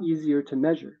lot easier to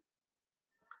measure.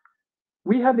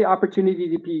 We have the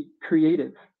opportunity to be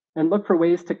creative and look for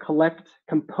ways to collect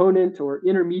component or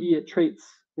intermediate traits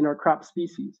in our crop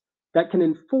species that can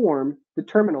inform the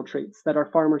terminal traits that our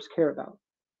farmers care about.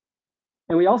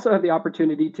 And we also have the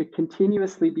opportunity to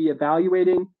continuously be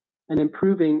evaluating and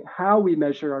improving how we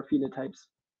measure our phenotypes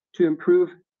to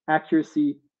improve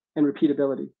accuracy and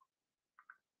repeatability.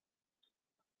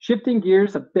 Shifting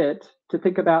gears a bit to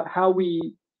think about how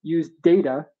we use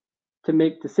data to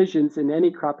make decisions in any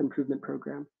crop improvement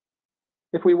program.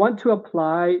 If we want to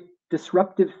apply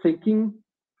disruptive thinking,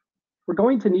 we're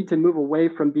going to need to move away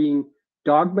from being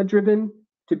dogma-driven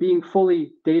to being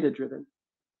fully data-driven.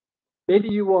 Maybe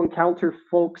you will encounter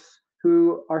folks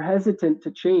who are hesitant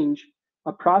to change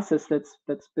a process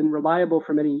that's been reliable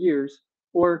for many years,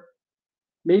 or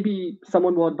maybe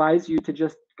someone will advise you to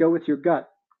just go with your gut.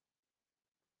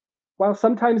 While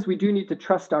sometimes we do need to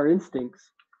trust our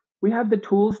instincts, we have the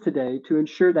tools today to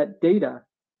ensure that data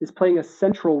is playing a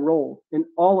central role in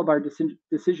all of our decision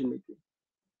making.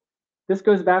 This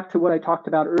goes back to what I talked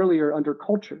about earlier under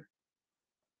culture.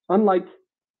 Unlike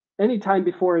any time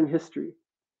before in history,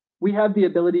 we have the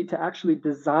ability to actually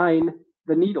design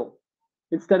the needle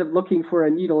instead of looking for a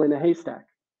needle in a haystack.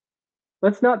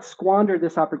 Let's not squander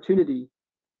this opportunity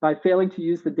by failing to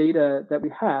use the data that we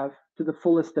have to the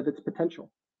fullest of its potential.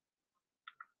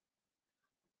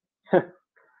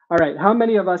 All right, how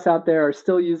many of us out there are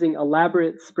still using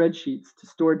elaborate spreadsheets to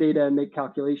store data and make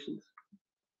calculations?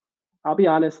 I'll be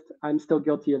honest, I'm still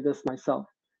guilty of this myself.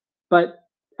 But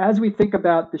as we think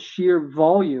about the sheer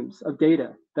volumes of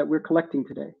data that we're collecting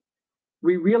today,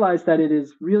 we realize that it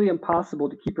is really impossible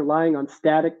to keep relying on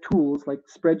static tools like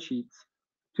spreadsheets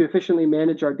to efficiently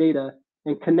manage our data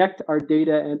and connect our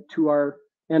data to our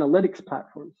analytics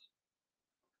platforms.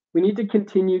 We need to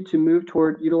continue to move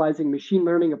toward utilizing machine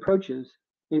learning approaches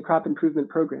in crop improvement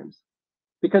programs,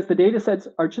 because the data sets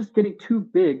are just getting too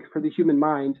big for the human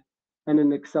mind and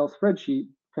an Excel spreadsheet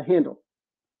to handle.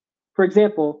 For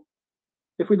example,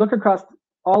 if we look across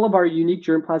all of our unique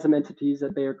germplasm entities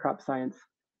at Bayer Crop Science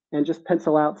and just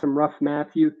pencil out some rough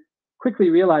math, you quickly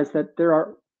realize that there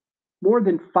are more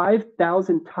than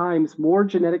 5,000 times more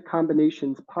genetic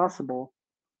combinations possible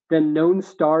than known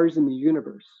stars in the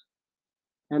universe.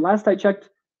 And last I checked,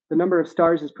 the number of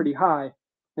stars is pretty high,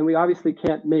 and we obviously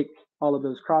can't make all of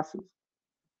those crosses.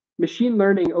 Machine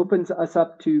learning opens us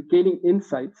up to gaining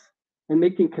insights and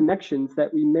making connections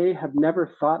that we may have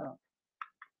never thought of.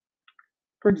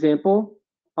 For example,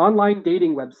 online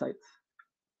dating websites.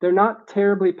 They're not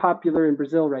terribly popular in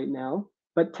Brazil right now,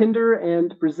 but Tinder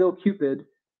and Brazil Cupid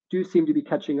do seem to be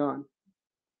catching on.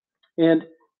 And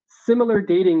similar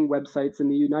dating websites in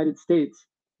the United States,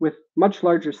 with much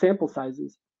larger sample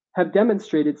sizes, have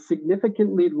demonstrated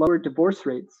significantly lower divorce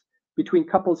rates between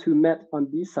couples who met on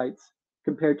these sites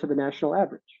compared to the national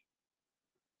average.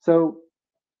 So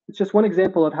it's just one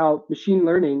example of how machine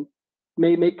learning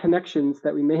may make connections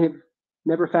that we may have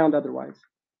never found otherwise.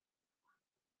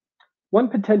 One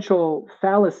potential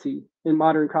fallacy in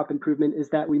modern crop improvement is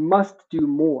that we must do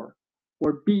more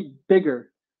or be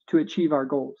bigger to achieve our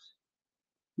goals.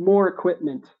 More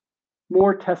equipment,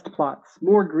 more test plots,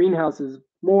 more greenhouses,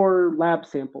 more lab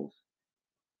samples.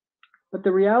 But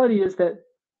the reality is that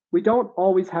we don't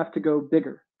always have to go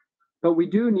bigger, but we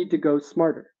do need to go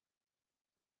smarter.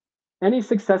 Any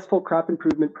successful crop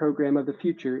improvement program of the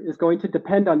future is going to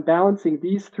depend on balancing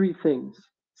these three things: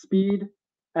 speed,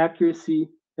 accuracy,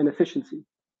 and efficiency.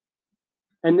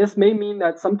 And this may mean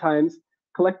that sometimes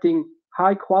collecting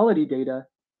high quality data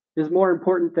is more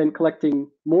important than collecting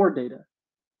more data.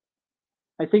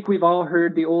 I think we've all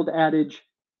heard the old adage,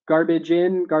 garbage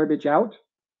in, garbage out.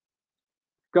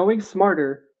 Going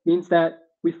smarter means that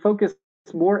we focus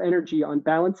more energy on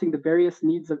balancing the various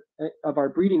needs of our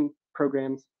breeding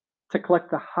programs to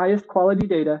collect the highest quality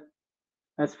data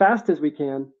as fast as we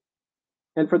can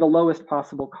and for the lowest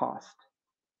possible cost.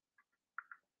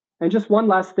 And just one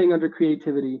last thing under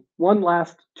creativity, one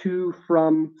last to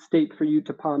from state for you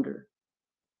to ponder.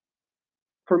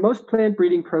 For most plant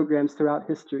breeding programs throughout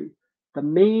history, the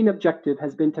main objective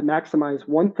has been to maximize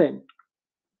one thing: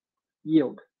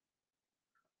 yield.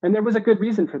 And there was a good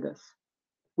reason for this.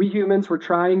 We humans were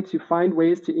trying to find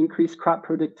ways to increase crop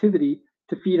productivity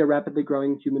to feed a rapidly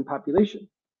growing human population.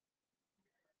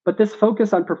 But this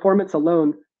focus on performance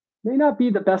alone may not be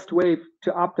the best way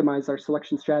to optimize our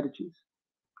selection strategies.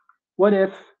 What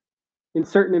if, in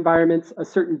certain environments, a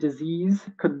certain disease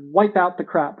could wipe out the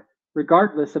crop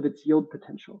regardless of its yield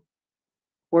potential?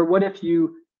 Or what if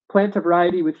you plant a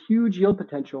variety with huge yield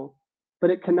potential, but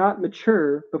it cannot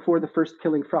mature before the first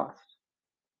killing frost?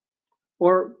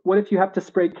 Or what if you have to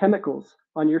spray chemicals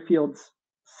on your fields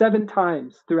 7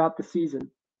 times throughout the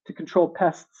season to control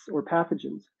pests or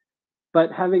pathogens,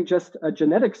 but having just a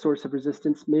genetic source of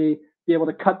resistance may be able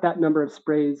to cut that number of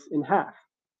sprays in half?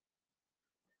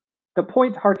 The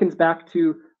point harkens back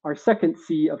to our second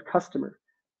C of customer.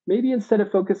 Maybe instead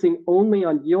of focusing only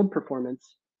on yield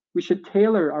performance, we should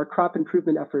tailor our crop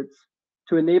improvement efforts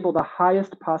to enable the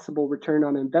highest possible return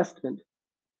on investment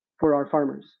for our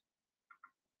farmers.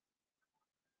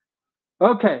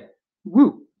 Okay,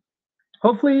 woo.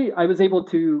 Hopefully I was able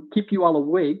to keep you all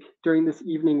awake during this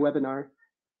evening webinar.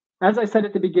 As I said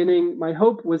at the beginning, my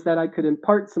hope was that I could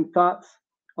impart some thoughts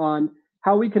on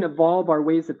how we can evolve our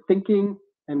ways of thinking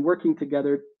and working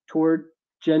together toward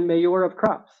GenMelhor of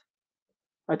crops.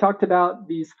 I talked about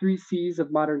these 3 C's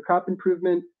of modern crop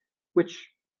improvement, which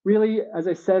really, as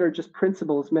I said, are just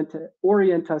principles meant to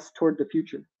orient us toward the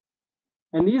future.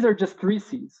 And these are just 3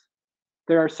 C's.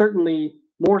 There are certainly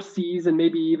more C's and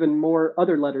maybe even more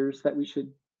other letters that we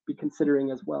should be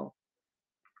considering as well.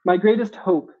 My greatest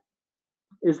hope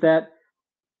is that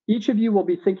each of you will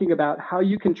be thinking about how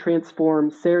you can transform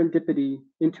serendipity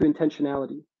into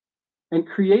intentionality and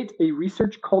create a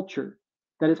research culture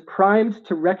that is primed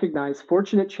to recognize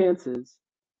fortunate chances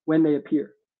when they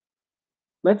appear.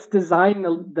 Let's design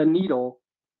the needle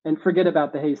and forget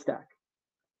about the haystack.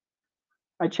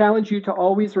 I challenge you to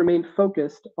always remain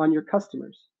focused on your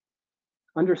customers.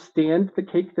 Understand the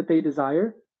cake that they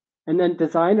desire, and then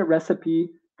design a recipe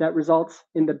that results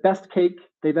in the best cake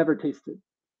they've ever tasted.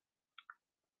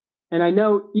 And I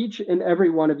know each and every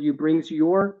one of you brings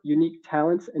your unique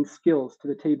talents and skills to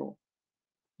the table.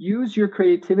 Use your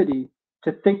creativity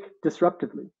to think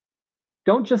disruptively.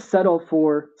 Don't just settle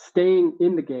for staying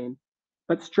in the game,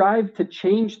 but strive to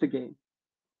change the game.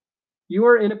 You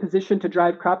are in a position to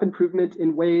drive crop improvement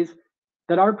in ways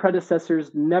that our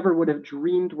predecessors never would have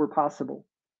dreamed were possible.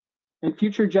 And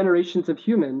future generations of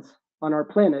humans on our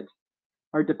planet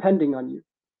are depending on you.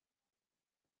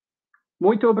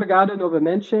 Muito obrigado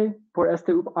novamente por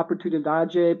esta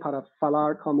oportunidade para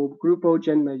falar como grupo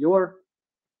GenMelhor.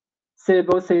 Se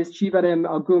vocês tiverem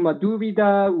alguma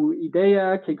dúvida ou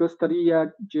ideia que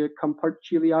gostaria de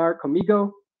compartilhar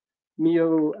comigo,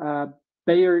 meu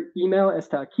e-mail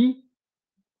está aqui.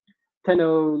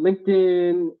 Tenho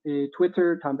LinkedIn e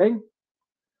Twitter também.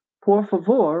 Por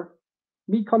favor,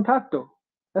 me contacto.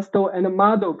 Estou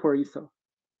animado por isso.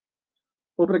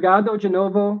 Obrigado de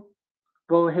novo.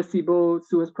 Vou receber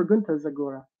suas perguntas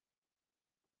agora.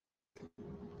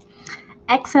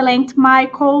 Excelente,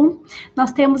 Michael.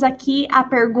 Nós temos aqui a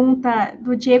pergunta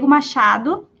do Diego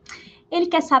Machado. Ele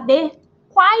quer saber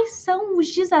quais são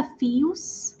os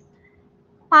desafios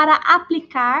para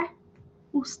aplicar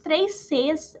os 3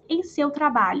 Cs em seu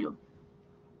trabalho.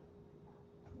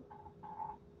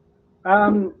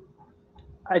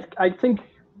 I think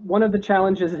one of the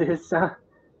challenges is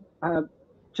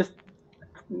just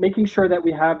making sure that we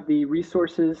have the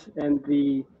resources and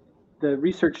the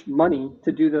research money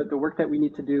to do the work that we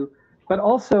need to do. But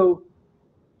also,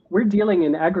 we're dealing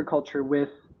in agriculture with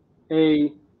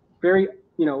a very,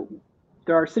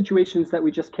 there are situations that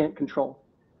we just can't control.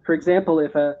 For example,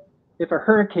 if a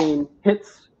hurricane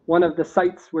hits one of the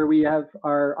sites where we have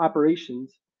our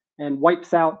operations and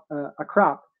wipes out a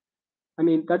crop, I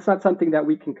mean, that's not something that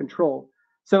we can control.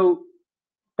 So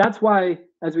that's why,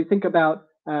 as we think about,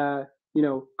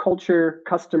 culture,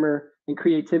 customer, and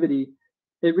creativity,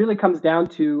 it really comes down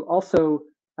to also,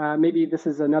 maybe this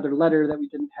is another letter that we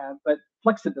didn't have, but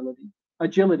flexibility,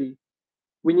 agility.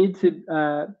 We need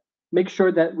to make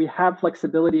sure that we have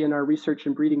flexibility in our research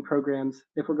and breeding programs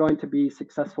if we're going to be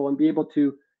successful and be able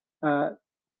to,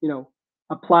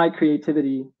 apply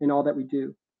creativity in all that we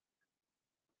do.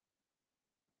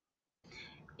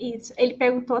 Isso. Ele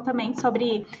perguntou também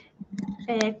sobre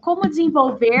como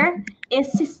desenvolver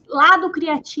esse lado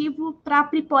criativo para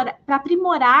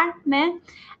aprimorar, né,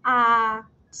 a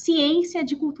ciência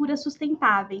de culturas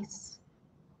sustentáveis.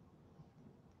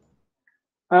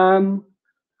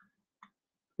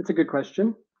 It's a good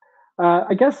question.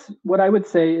 I guess what I would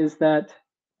say is that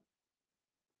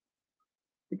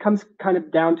it comes kind of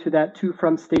down to that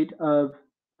to-from state of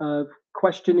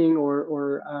questioning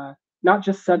or not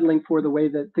just settling for the way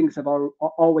that things have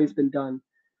always been done.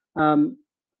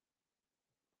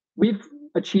 We've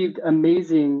achieved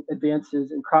amazing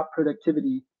advances in crop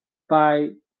productivity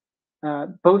by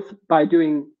both by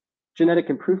doing genetic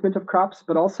improvement of crops,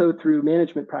 but also through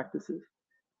management practices.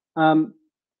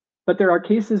 But there are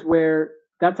cases where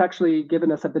that's actually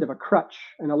given us a bit of a crutch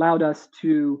and allowed us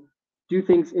to do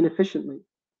things inefficiently,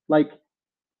 like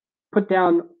put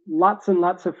down lots and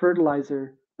lots of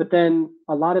fertilizer, but then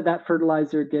a lot of that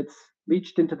fertilizer gets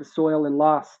leached into the soil and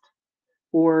lost.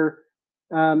 Or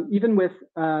even with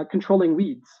controlling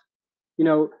weeds.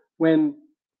 When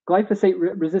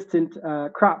glyphosate-resistant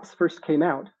crops first came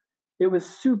out, it was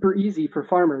super easy for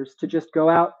farmers to just go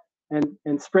out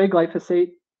and spray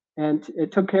glyphosate, and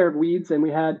it took care of weeds, and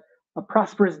we had a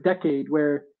prosperous decade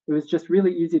where it was just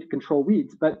really easy to control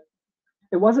weeds. But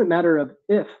it wasn't a matter of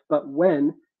if, but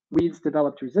when weeds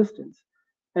developed resistance.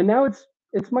 And now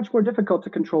it's much more difficult to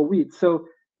control weeds. So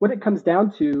what it comes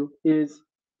down to is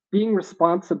being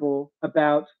responsible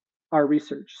about our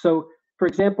research. So, for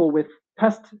example, with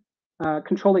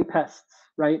controlling pests,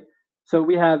 right? So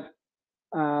we have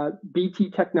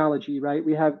BT technology, right?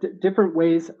 We have different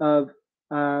ways of,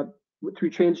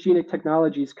 through transgenic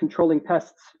technologies, controlling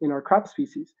pests in our crop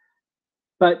species.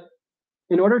 But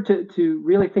in order to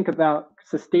really think about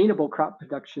sustainable crop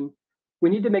production, we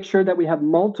need to make sure that we have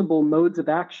multiple modes of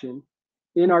action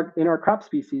in our crop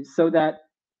species so that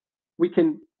we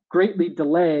can greatly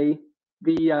delay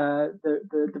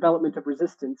the development of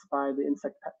resistance by the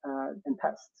insect and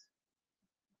pests.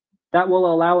 That will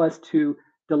allow us to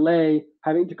delay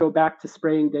having to go back to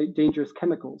spraying dangerous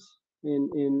chemicals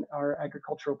in our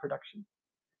agricultural production.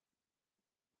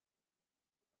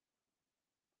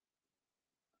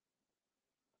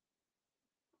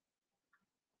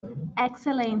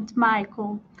 Excelente,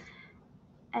 Michael.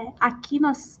 Aqui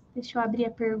deixa eu abrir a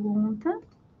pergunta.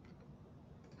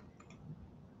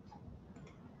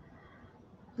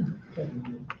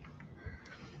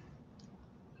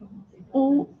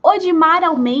 O Odimar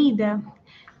Almeida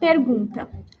pergunta: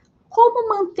 como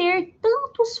manter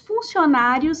tantos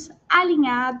funcionários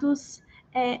alinhados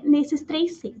nesses 3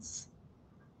 Cs?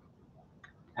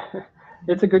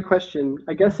 It's a good question.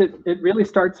 I guess it really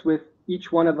starts with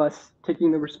each one of us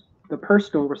taking the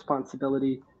personal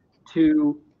responsibility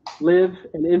to live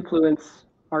and influence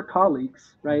our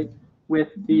colleagues, right, with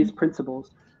these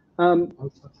principles.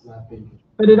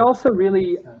 But it also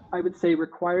really, I would say,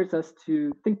 requires us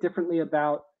to think differently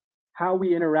about how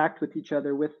we interact with each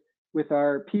other, with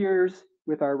our peers,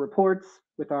 with our reports,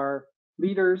 with our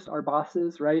leaders, our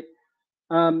bosses, right?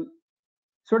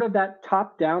 Sort of that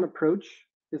top-down approach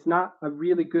is not a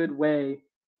really good way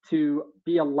to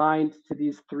be aligned to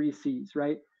these 3 Cs,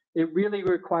 right? It really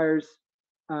requires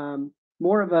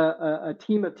more of a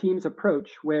team of teams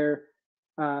approach where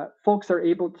folks are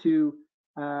able to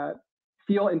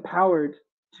feel empowered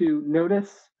to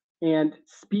notice and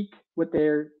speak what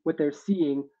they're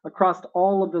seeing across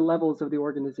all of the levels of the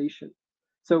organization.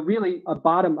 So really a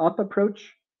bottom-up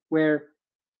approach where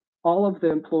all of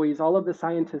the employees, all of the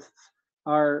scientists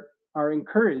are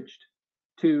encouraged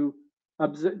to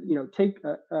observe,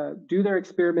 do their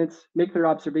experiments, make their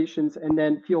observations, and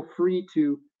then feel free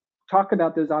to talk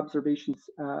about those observations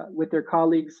with their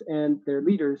colleagues and their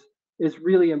leaders is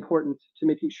really important to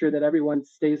making sure that everyone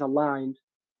stays aligned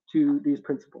to these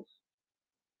principles.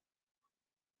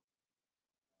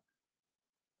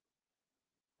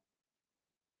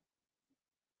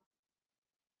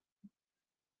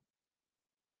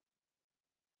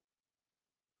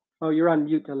 Oh, you're on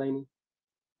mute, Delaney.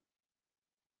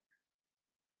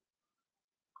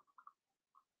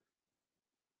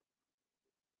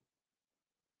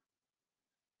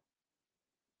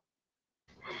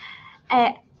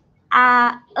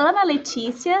 A Ana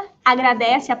Letícia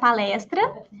agradece a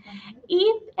palestra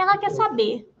e ela quer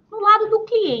saber, no lado do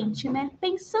cliente, né?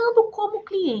 Pensando como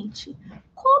cliente,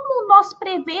 como nós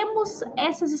prevemos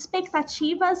essas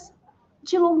expectativas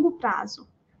de longo prazo?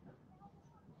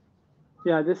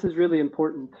 Yeah, this is really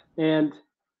important. And,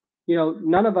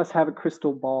 none of us have a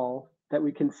crystal ball that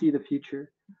we can see the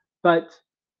future. But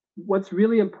what's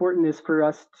really important is for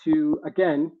us to,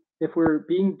 again, if we're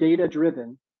being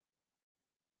data-driven,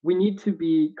 we need to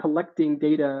be collecting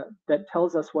data that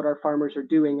tells us what our farmers are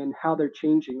doing and how they're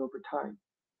changing over time.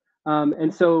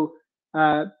 And so,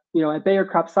 at Bayer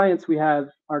Crop Science, we have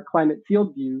our climate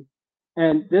field view,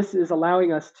 and this is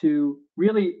allowing us to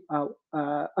really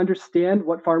understand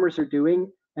what farmers are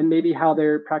doing and maybe how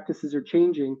their practices are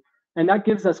changing. And that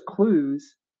gives us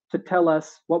clues to tell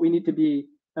us what we need to be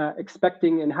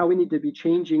expecting and how we need to be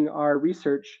changing our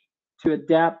research to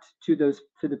adapt to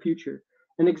the future.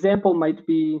 An example might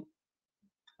be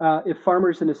if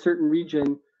farmers in a certain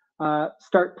region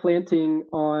start planting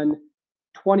on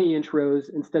 20-inch rows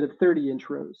instead of 30-inch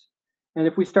rows. And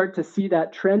if we start to see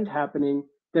that trend happening,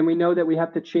 then we know that we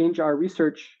have to change our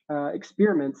research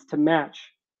experiments to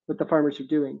match what the farmers are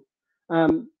doing.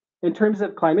 In terms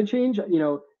of climate change,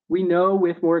 we know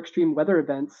with more extreme weather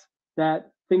events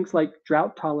that things like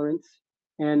drought tolerance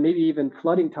and maybe even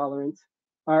flooding tolerance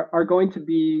are going to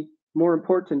be more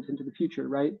important into the future,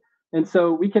 right? And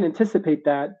so we can anticipate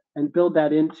that and build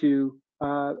that into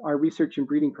our research and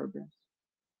breeding programs.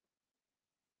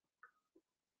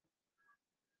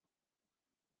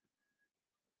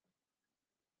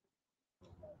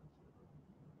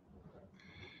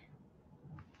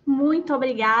 Muito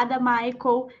obrigada,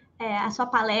 Michael. A sua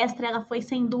palestra ela foi,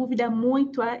 sem dúvida,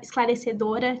 muito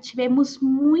esclarecedora. Tivemos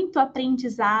muito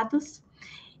aprendizados.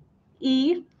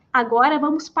 E agora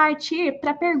vamos partir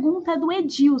para a pergunta do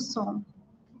Edilson.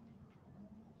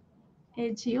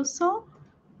 Edilson.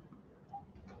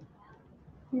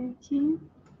 Aqui.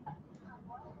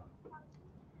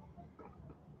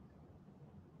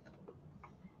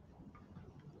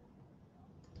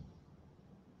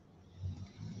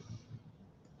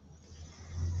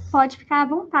 Pode ficar à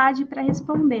vontade para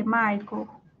responder, Michael.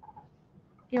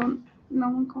 Eu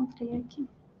não encontrei aqui.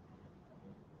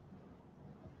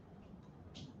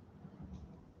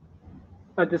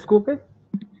 Desculpe?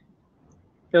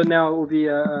 Eu não ouvi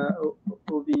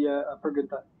a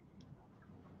pergunta.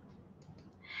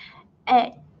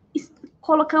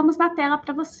 Colocamos na tela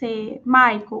para você,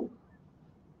 Michael.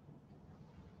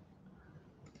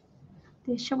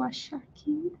 Deixa eu achar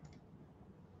aqui.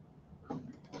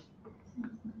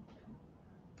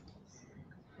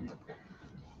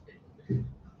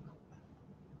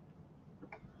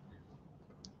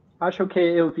 Acho que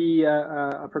eu vi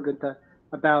a pergunta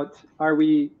about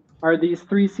are these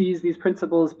 3 C's, these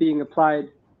principles being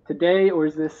applied today, or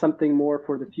is this something more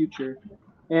for the future?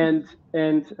 And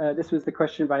this was the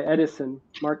question by Edison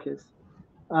Marcus.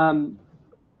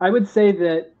 I would say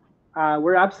that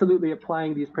we're absolutely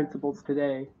applying these principles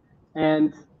today.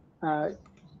 And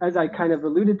as I kind of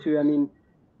alluded to, I mean,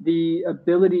 the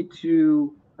ability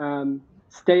to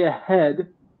stay ahead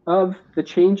of the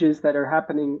changes that are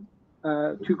happening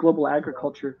to global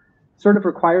agriculture sort of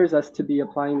requires us to be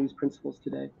applying these principles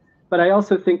today. But I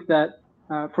also think that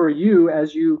for you,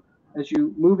 as you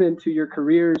move into your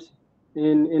careers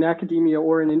in academia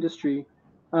or in industry,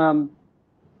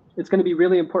 it's going to be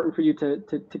really important for you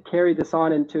to carry this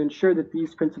on and to ensure that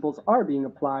these principles are being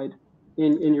applied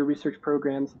in your research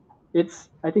programs.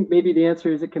 I think maybe the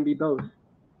answer is it can be both.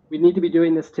 We need to be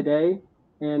doing this today,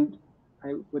 and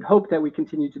I would hope that we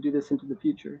continue to do this into the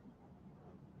future.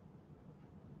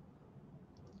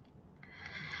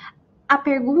 A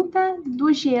pergunta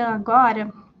do Jean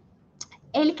agora,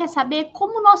 ele quer saber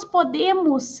como nós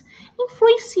podemos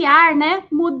influenciar, né,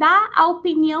 mudar a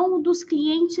opinião dos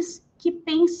clientes que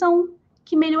pensam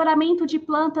que melhoramento de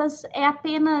plantas é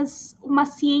apenas uma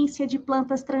ciência de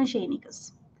plantas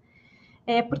transgênicas.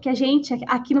 Porque a gente,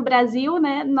 aqui no Brasil,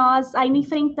 né, nós ainda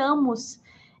enfrentamos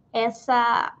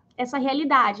essa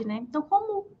realidade, né? Então,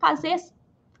 como fazer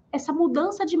essa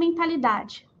mudança de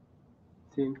mentalidade?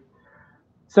 Sim.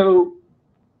 So,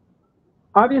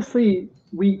 obviously,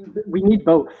 we need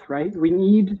both, right? We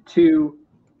need to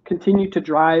continue to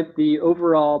drive the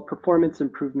overall performance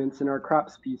improvements in our crop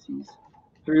species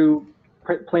through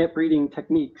plant breeding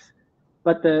techniques.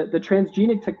 But the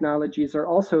transgenic technologies are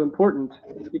also important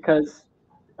because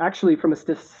actually from a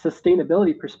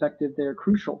sustainability perspective, they're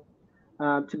crucial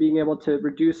to being able to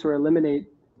reduce or eliminate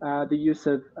the use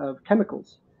of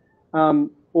chemicals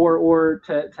or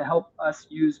to help us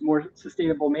use more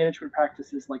sustainable management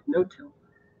practices like no-till.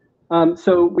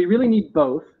 So we really need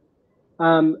both.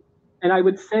 And I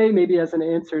would say maybe as an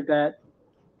answer that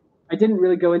I didn't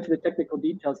really go into the technical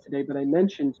details today, but I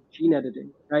mentioned gene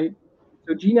editing, right?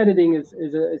 So gene editing is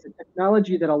a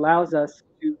technology that allows us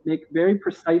to make very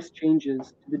precise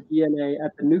changes to the DNA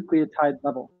at the nucleotide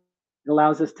level. It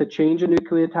allows us to change a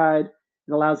nucleotide.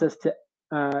 It allows us to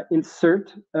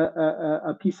insert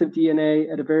a piece of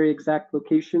DNA at a very exact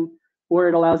location, or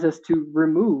it allows us to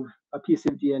remove a piece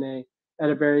of DNA at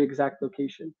a very exact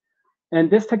location. And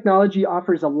this technology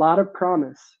offers a lot of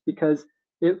promise because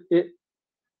it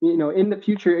in the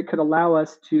future, it could allow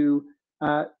us to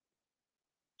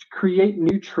create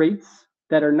new traits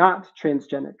that are not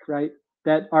transgenic, right?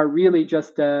 That are really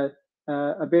just a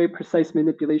very precise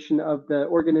manipulation of the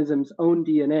organism's own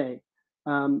DNA.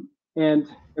 And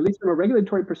at least from a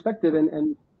regulatory perspective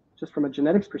and just from a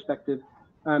genetics perspective,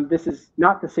 this is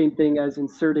not the same thing as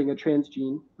inserting a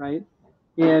transgene, right?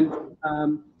 And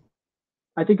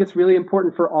I think it's really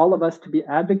important for all of us to be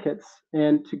advocates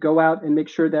and to go out and make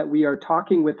sure that we are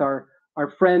talking with our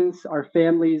friends, our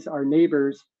families, our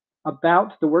neighbors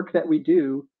about the work that we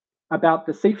do, about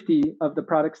the safety of the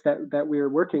products that we are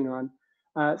working on,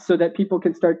 so that people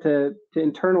can start to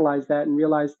internalize that and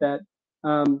realize that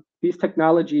these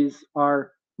technologies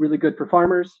are really good for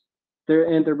farmers,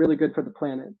 they're really good for the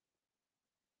planet.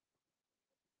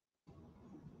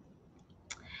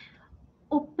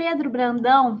 O Pedro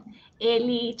Brandão,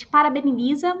 ele te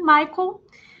parabeniza, Michael.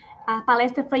 A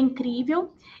palestra foi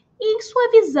incrível. E em sua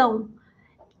visão,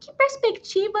 que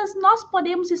perspectivas nós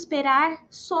podemos esperar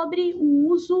sobre o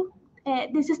uso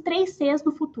desses 3 Cs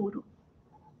no futuro?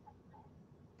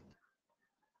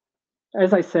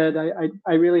 As I said,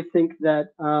 I really think that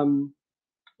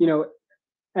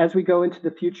as we go into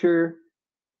the future,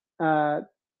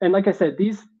 and like I said,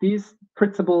 these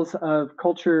principles of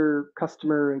culture,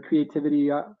 customer, and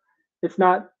creativity, it's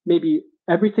not maybe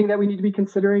everything that we need to be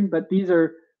considering, but these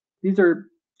are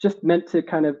just meant to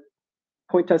kind of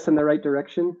point us in the right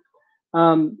direction.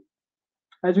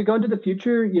 As we go into the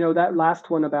future, that last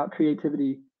one about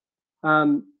creativity,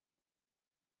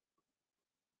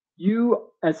 you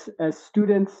as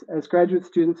students, as graduate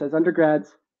students, as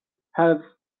undergrads, have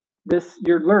this.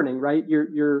 You're learning, right?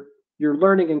 You're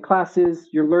learning in classes.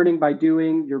 You're learning by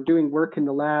doing. You're doing work in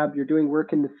the lab. You're doing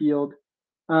work in the field.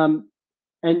 And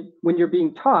when you're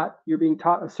being taught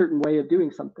a certain way of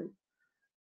doing something.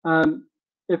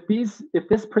 If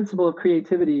this principle of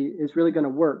creativity is really going to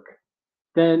work,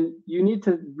 then you need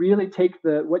to really take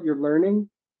what you're learning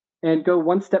and go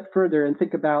one step further and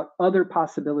think about other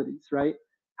possibilities, right?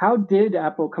 How did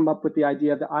Apple come up with the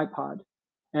idea of the iPod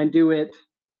and do it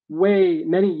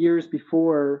many years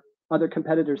before other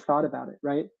competitors thought about it,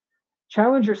 right?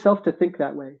 Challenge yourself to think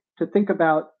that way, to think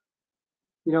about,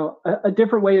 a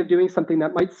different way of doing something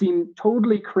that might seem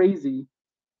totally crazy,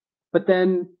 but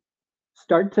then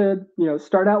start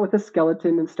out with a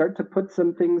skeleton and start to put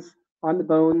some things on the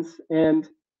bones and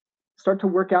start to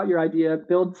work out your idea,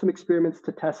 build some experiments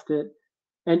to test it.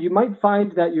 And you might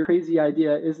find that your crazy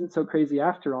idea isn't so crazy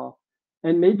after all.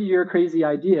 And maybe your crazy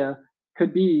idea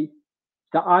could be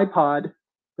the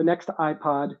next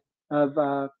iPod of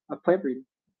plant breeding.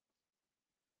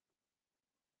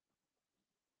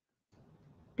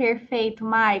 Perfeito,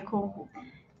 Michael.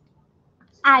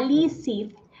 Alice,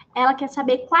 ela quer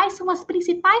saber quais são as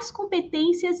principais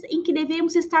competências em que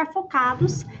devemos estar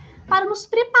focados para nos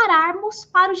prepararmos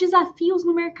para os desafios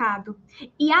no mercado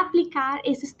e aplicar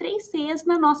esses 3 Cs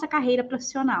na nossa carreira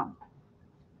profissional.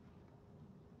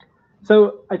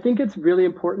 So I think it's really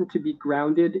important to be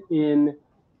grounded in,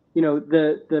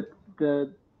 the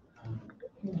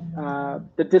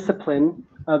discipline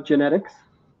of genetics,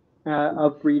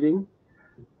 of breeding,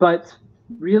 but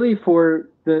really for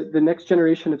the next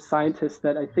generation of scientists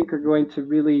that I think are going to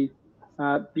really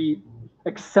be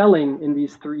excelling in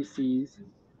these 3 Cs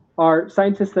are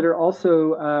scientists that are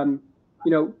also,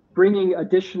 bringing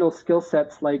additional skill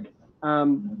sets like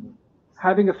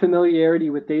having a familiarity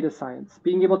with data science,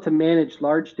 being able to manage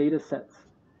large data sets.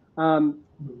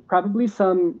 Probably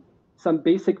some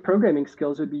basic programming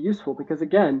skills would be useful because,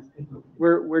 again,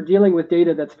 we're dealing with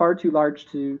data that's far too large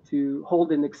to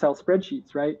hold in Excel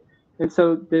spreadsheets, right? And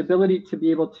so the ability to be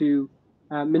able to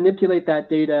manipulate that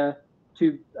data,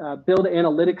 to build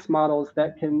analytics models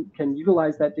that can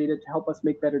utilize that data to help us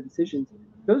make better decisions,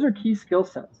 those are key skill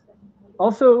sets.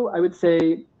 Also, I would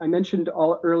say, I mentioned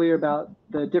earlier about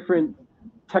the different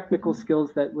technical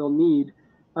skills that we'll need.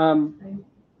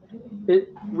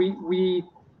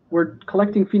 We're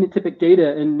collecting phenotypic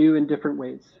data in new and different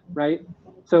ways, right?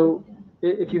 So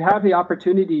if you have the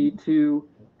opportunity to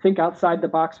think outside the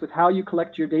box with how you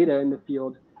collect your data in the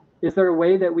field, is there a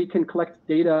way that we can collect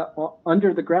data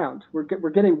under the ground?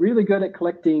 We're getting really good at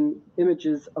collecting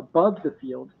images above the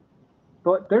field,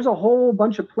 but there's a whole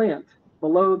bunch of plant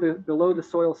below the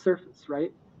soil surface,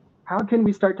 right? How can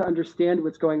we start to understand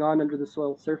what's going on under the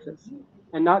soil surface?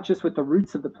 And not just with the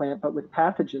roots of the plant, but with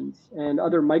pathogens and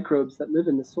other microbes that live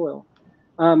in the soil.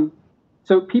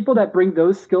 So people that bring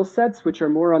those skill sets, which are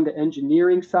more on the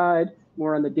engineering side,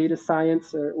 more on the data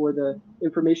science or the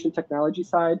information technology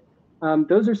side,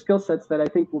 those are skill sets that I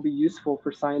think will be useful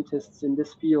for scientists in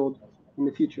this field in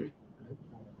the future.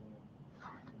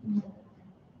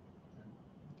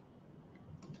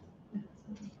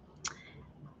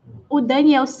 O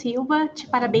Daniel Silva te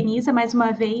parabeniza mais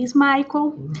uma vez,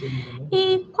 Michael.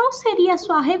 E qual seria a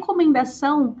sua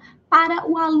recomendação para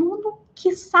o aluno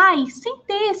que sai sem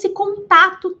ter esse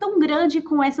contato tão grande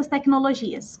com essas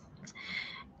tecnologias?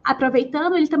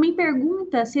 Aproveitando, ele também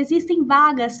pergunta se existem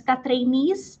vagas para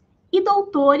trainees e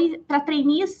doutores, para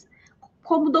trainees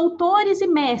como doutores e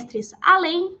mestres,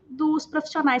 além dos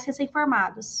profissionais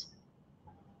recém-formados.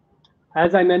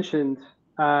 As I mentioned,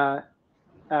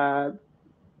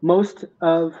 most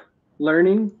of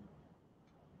learning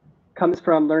comes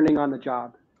from learning on the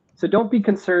job. So don't be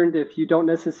concerned if you don't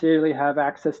necessarily have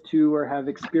access to or have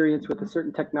experience with a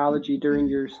certain technology during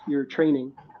your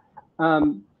training.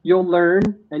 You'll learn,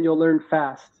 and you'll learn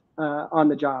fast on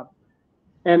the job.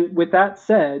 And with that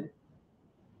said,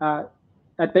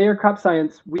 at Bayer Crop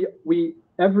Science, we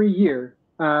every year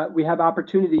we have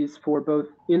opportunities for both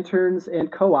interns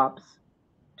and co-ops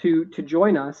to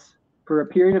join us for a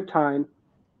period of time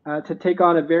to take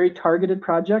on a very targeted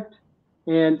project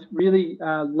and really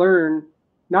learn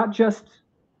not just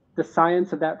the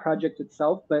science of that project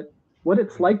itself, but what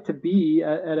it's like to be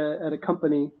at a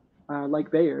company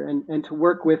like Bayer and to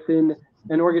work within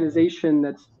an organization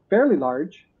that's fairly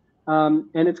large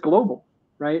and it's global,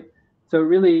 right? So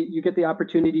really you get the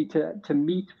opportunity to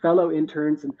meet fellow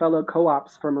interns and fellow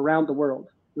co-ops from around the world,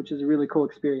 which is a really cool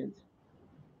experience.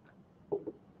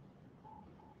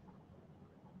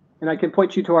 And I can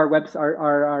point you to our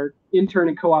our intern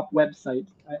and co-op website.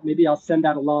 Maybe I'll send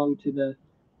that along to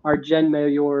our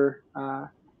GenMelhor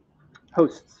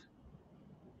hosts.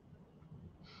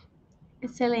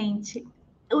 Excelente.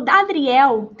 O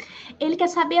Adriel, ele quer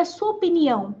saber a sua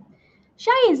opinião.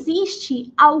 Já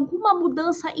existe alguma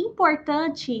mudança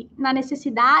importante na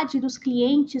necessidade dos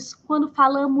clientes quando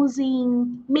falamos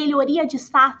em melhoria de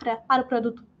safra para o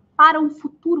produto, para um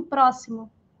futuro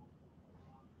próximo?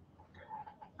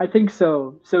 I think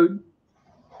so.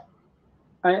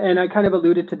 And I kind of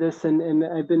alluded to this, and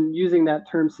I've been using that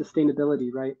term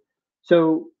sustainability, right?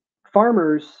 So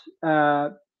farmers,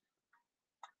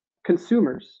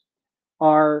 consumers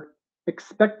are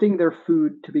expecting their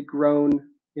food to be grown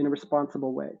in a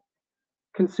responsible way.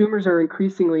 Consumers are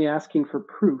increasingly asking for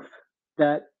proof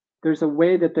that there's a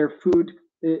way that their food,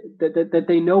 that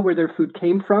they know where their food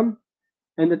came from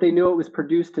and that they know it was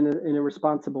produced in a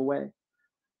responsible way.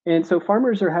 And so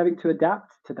farmers are having to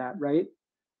adapt to that, right?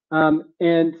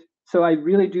 And so I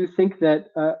really do think that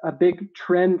a big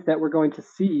trend that we're going to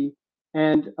see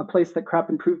and a place that crop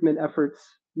improvement efforts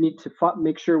need to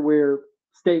make sure we're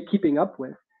keeping up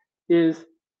with is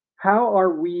how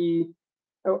are we,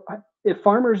 if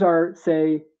farmers are,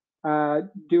 say,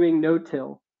 doing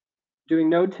no-till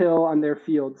on their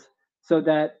fields, so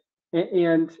that,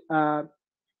 and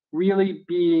really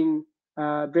being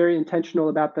very intentional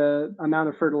about the amount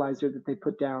of fertilizer that they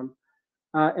put down.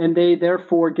 And they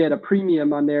therefore get a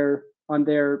premium on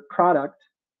their product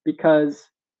because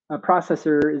a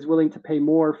processor is willing to pay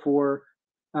more for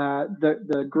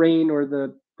the grain or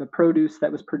the produce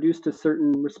that was produced a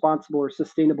certain responsible or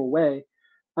sustainable way.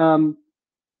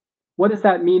 What does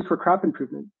that mean for crop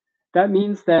improvement? That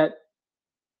means that,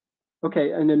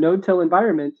 okay, in a no-till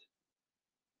environment,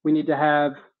 we need to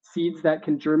have seeds that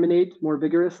can germinate more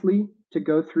vigorously to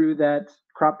go through that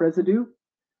crop residue.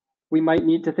 We might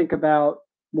need to think about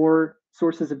more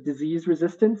sources of disease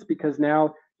resistance, because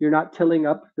now you're not tilling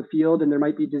up the field and there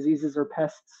might be diseases or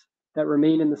pests that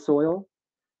remain in the soil.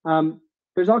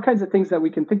 There's all kinds of things that we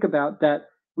can think about that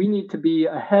we need to be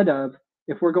ahead of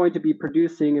if we're going to be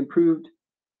producing improved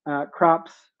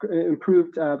crops,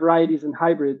 improved varieties and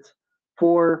hybrids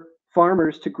for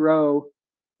farmers to grow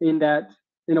in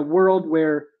a world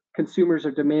where consumers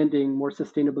are demanding more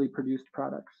sustainably produced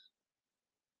products.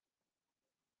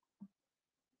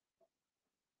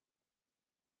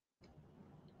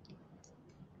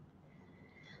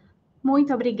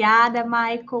 Muito obrigada,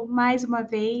 Michael, mais uma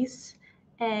vez.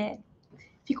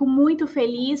 Fico muito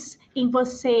feliz em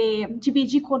você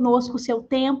dividir conosco o seu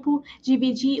tempo,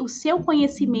 dividir o seu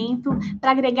conhecimento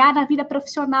para agregar na vida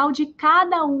profissional de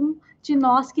cada um de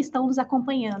nós que estão nos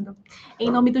acompanhando.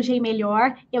 Em nome do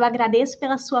GenMelhor, eu agradeço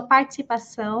pela sua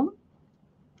participação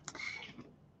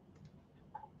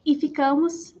e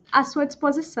ficamos à sua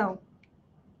disposição.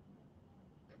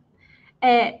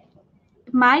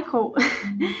 Michael,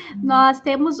 nós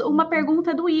temos uma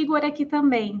pergunta do Igor aqui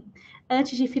também.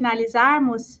 Antes de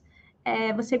finalizarmos,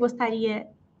 você gostaria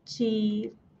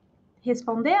de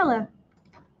respondê-la?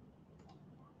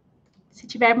 Se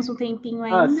tivermos um tempinho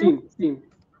ainda. Sim,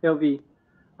 eu vi.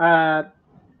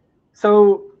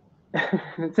 So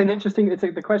it's an interesting.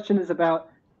 The question is about,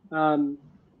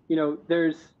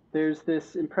 there's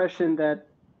this impression that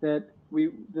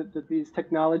these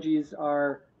technologies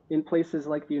are in places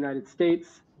like the United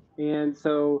States, and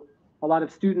so a lot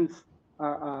of students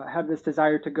have this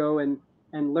desire to go and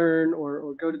learn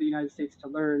or go to the United States to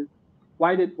learn.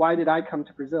 Why did I come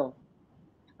to Brazil?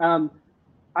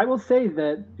 I will say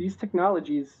that these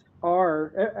technologies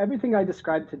everything I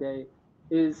described today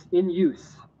is in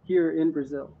use here in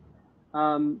Brazil,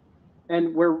 and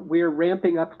we're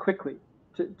ramping up quickly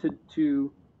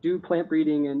to do plant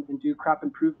breeding and do crop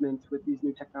improvements with these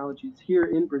new technologies here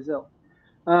in Brazil.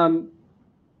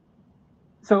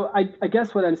 So I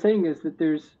guess what I'm saying is that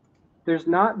there's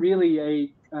not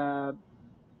really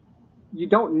you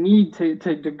don't need to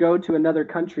go to another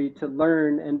country to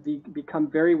learn and become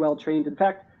very well trained. In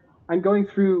fact, I'm going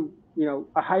through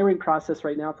a hiring process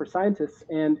right now for scientists,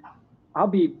 and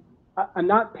I'm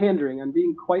not pandering, I'm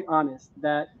being quite honest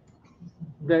that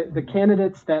the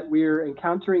candidates that we're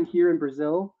encountering here in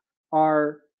Brazil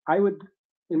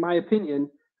in my opinion,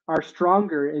 are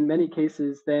stronger in many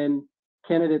cases than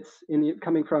candidates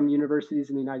coming from universities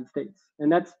in the United States.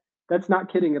 And that's not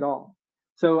kidding at all.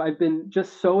 So I've been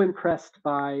just so impressed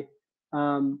by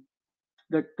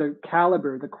the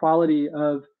caliber, the quality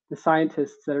of the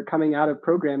scientists that are coming out of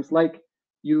programs like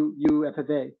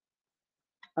UFV.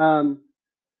 How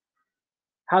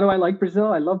do I like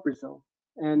Brazil? I love Brazil.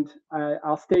 And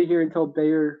I'll stay here until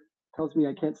Bayer tells me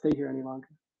I can't stay here any longer.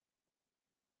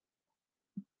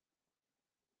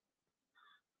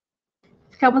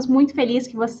 Ficamos muito felizes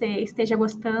que você esteja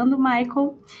gostando,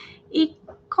 Michael. E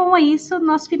com isso,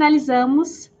 nós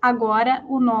finalizamos agora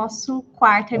o nosso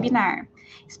quarto webinar.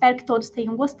 Espero que todos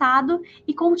tenham gostado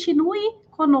e continue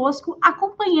conosco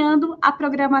acompanhando a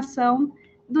programação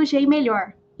do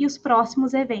GenMelhor e os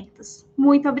próximos eventos.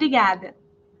 Muito obrigada!